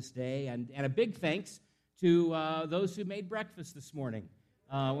on this day. And a big thanks to those who made breakfast this morning.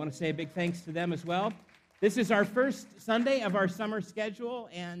 I want to say a big thanks to them as well. This is our first Sunday of our summer schedule,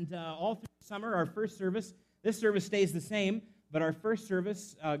 and all through the summer, our first service, this service stays the same, but our first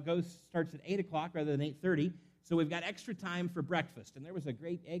service starts at 8 o'clock rather than 8:30, so we've got extra time for breakfast. And there was a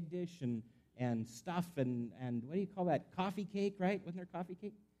great egg dish and stuff, and what do you call that, coffee cake, right? Wasn't there coffee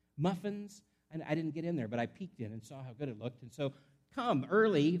cake? Muffins. And I didn't get in there, but I peeked in and saw how good it looked, and so come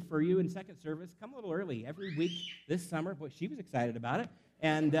early for you in second service. Come a little early every week this summer. Boy, she was excited about it,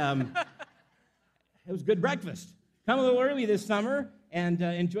 and it was good breakfast. Come a little early this summer and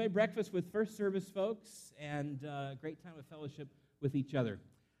enjoy breakfast with first service folks and a great time of fellowship with each other.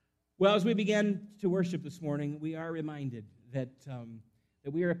 Well, as we begin to worship this morning, we are reminded that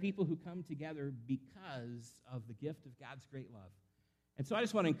we are a people who come together because of the gift of God's great love. And so I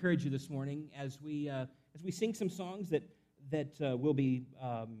just want to encourage you this morning as we sing some songs that will be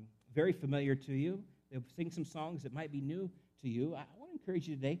very familiar to you. They'll sing some songs that might be new to you. I want to encourage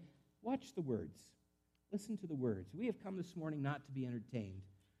you today, watch the words. Listen to the words. We have come this morning not to be entertained.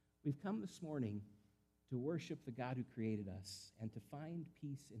 We've come this morning to worship the God who created us and to find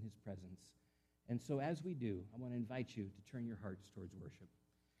peace in His presence. And so as we do, I want to invite you to turn your hearts towards worship.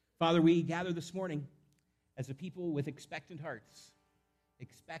 Father, we gather this morning as a people with expectant hearts,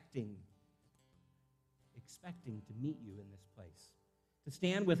 expecting to meet you in this place, to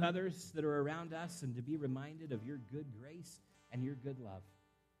stand with others that are around us and to be reminded of your good grace and your good love.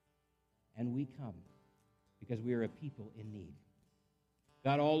 And we come because we are a people in need.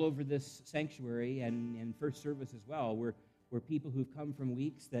 God, all over this sanctuary and in first service as well, we're people who've come from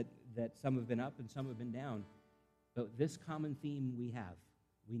weeks that some have been up and some have been down. But this common theme we have,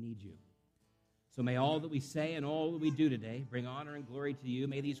 we need you. So may all that we say and all that we do today bring honor and glory to you.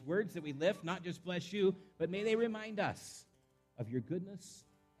 May these words that we lift not just bless you, but may they remind us of your goodness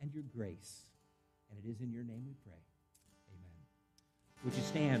and your grace. And it is in your name we pray. Amen. Would you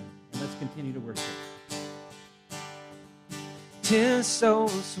stand? Let's continue to worship. 'Tis so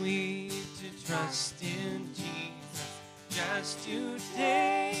sweet to trust in Jesus, just to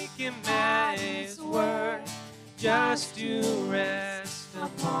take him at his word, just to rest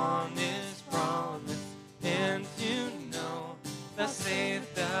upon his promise, and to know, thus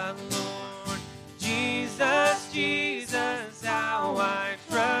saith the Lord. Jesus, Jesus, how I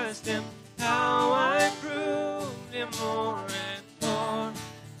trust him, how I prove him more and more.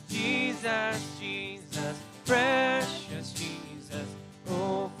 Jesus, Jesus, precious Jesus,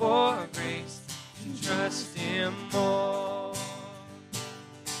 oh, for grace to trust him more.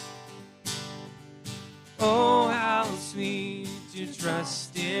 Oh, how sweet to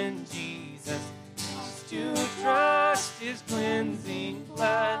trust in Jesus, just to trust his cleansing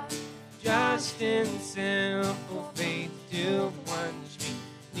blood, just in simple faith to plunge me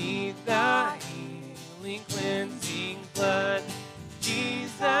neath the healing cleansing blood.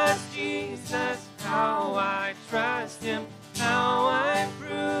 Jesus, Jesus, how I trust him, how I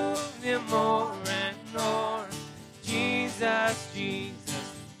prove him more and more. Jesus,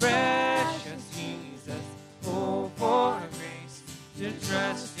 Jesus, precious Jesus, oh, for grace to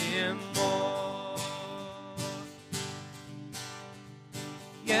trust him more.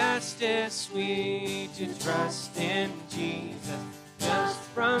 Yes, 'tis sweet to trust in Jesus, just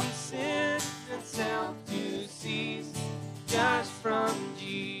from sin and self to cease, just from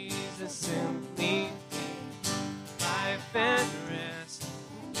Jesus simply peace, life and rest,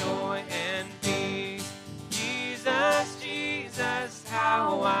 joy and peace. Jesus, Jesus,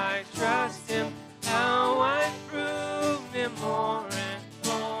 how I trust him, how I prove him more and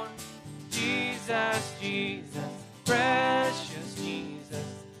more. Jesus, Jesus, precious Jesus,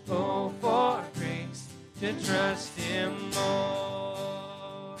 oh, for grace to trust him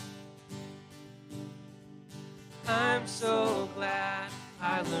more. I'm so glad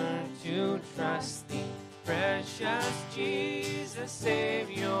I learned to trust thee, precious Jesus,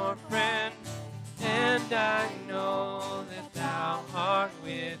 Savior, friend. And I know that thou art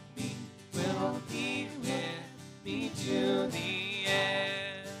with me, will be with me to the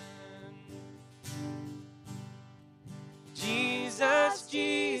end. Jesus,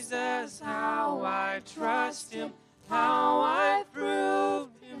 Jesus, how I trust him, how I prove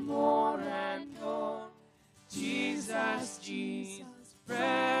him more and more. Jesus, Jesus,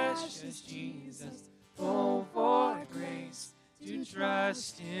 precious Jesus, oh, for grace to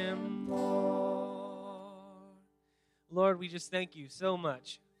trust him more. Lord, we just thank you so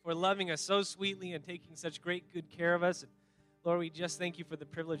much for loving us so sweetly and taking such great good care of us. And Lord, we just thank you for the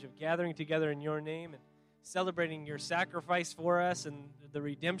privilege of gathering together in your name and celebrating your sacrifice for us and the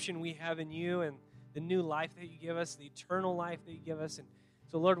redemption we have in you and the new life that you give us, the eternal life that you give us. And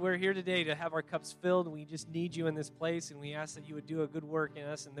so, Lord, we're here today to have our cups filled. We just need you in this place, and we ask that you would do a good work in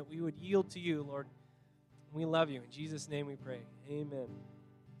us and that we would yield to you, Lord. We love you. In Jesus' name we pray. Amen.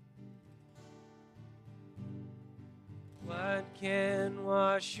 What can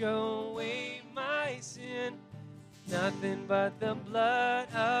wash away my sin? Nothing but the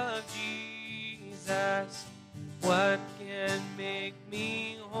blood of Jesus. What can make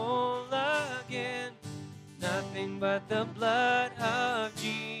me whole again? Nothing but the blood of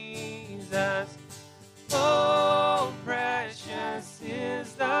Jesus. Oh, precious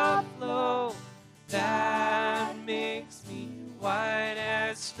is the flow that makes me white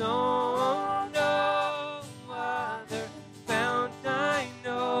as snow. No other fount I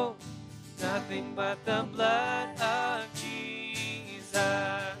know, nothing but the blood of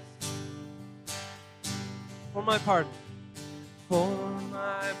Jesus. For my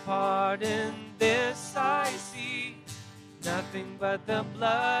pardon, this I see, nothing but the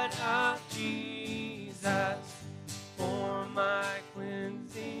blood of Jesus. For my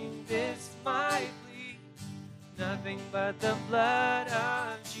cleansing, this my plea, nothing but the blood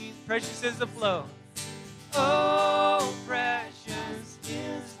of Jesus. Precious is the flow. Oh, precious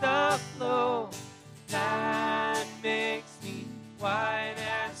is the flow that makes me white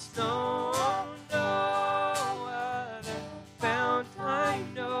as snow. No other fount I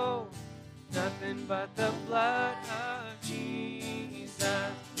know, nothing but the blood of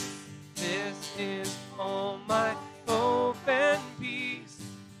Jesus. This is all my hope and peace,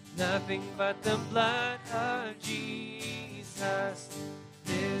 nothing but the blood of Jesus.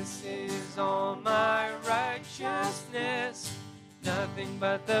 This is all my righteousness, nothing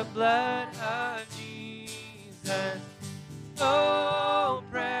but the blood of Jesus. Oh,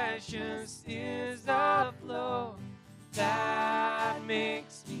 precious is the flow that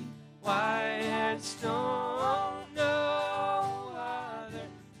makes me white as snow. No other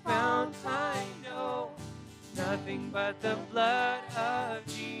fount I know, nothing but the blood of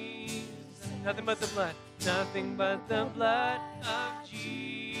Jesus. Nothing but the blood. Nothing but the blood of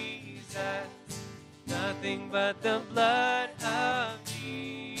Jesus. Nothing but the blood of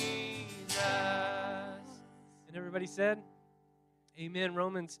Jesus. And everybody said, amen.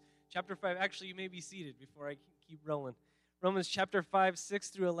 Romans chapter 5. Actually, you may be seated before I keep rolling. Romans chapter 5, 6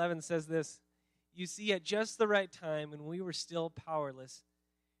 through 11 says this. You see, at just the right time, when we were still powerless,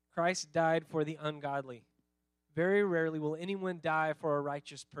 Christ died for the ungodly. Very rarely will anyone die for a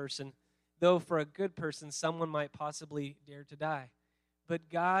righteous person, though for a good person, someone might possibly dare to die. But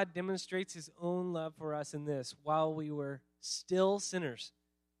God demonstrates his own love for us in this. While we were still sinners,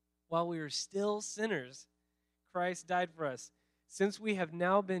 Christ died for us. Since we have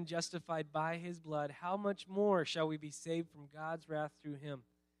now been justified by his blood, how much more shall we be saved from God's wrath through him?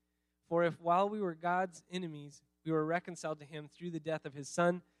 For if while we were God's enemies, we were reconciled to him through the death of his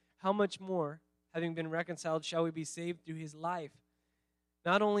Son, how much more, having been reconciled, shall we be saved through his life?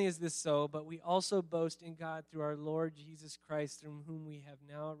 Not only is this so, but we also boast in God through our Lord Jesus Christ, through whom we have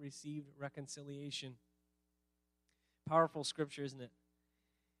now received reconciliation. Powerful scripture, isn't it?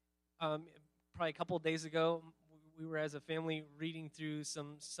 Probably a couple of days ago, we were as a family reading through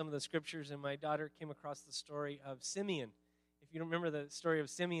some of the scriptures, and my daughter came across the story of Simeon. If you don't remember the story of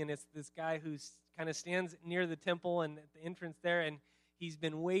Simeon, it's this guy who kind of stands near the temple and at the entrance there, and he's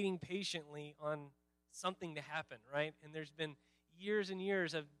been waiting patiently on something to happen, right? And there's been years and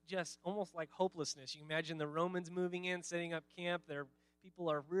years of just almost like hopelessness. You imagine the Romans moving in, setting up camp. People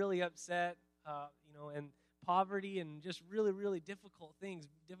are really upset, and poverty and just really, really difficult things,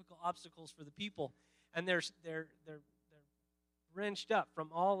 difficult obstacles for the people. And they're wrenched up from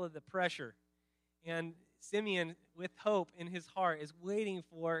all of the pressure. And Simeon, with hope in his heart, is waiting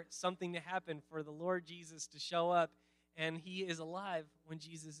for something to happen, for the Lord Jesus to show up. And he is alive when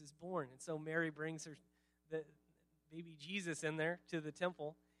Jesus is born. And so Mary brings the baby Jesus in there to the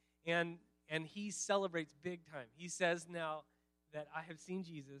temple, and he celebrates big time. He says, now that I have seen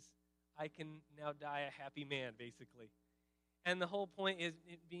Jesus, I can now die a happy man, basically. And the whole point is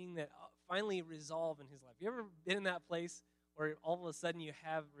it being that finally resolve in his life. You ever been in that place where all of a sudden you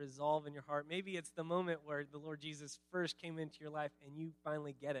have resolve in your heart? Maybe it's the moment where the Lord Jesus first came into your life and you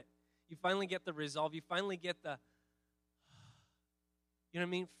finally get it. You finally get the resolve. You finally get the,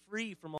 free from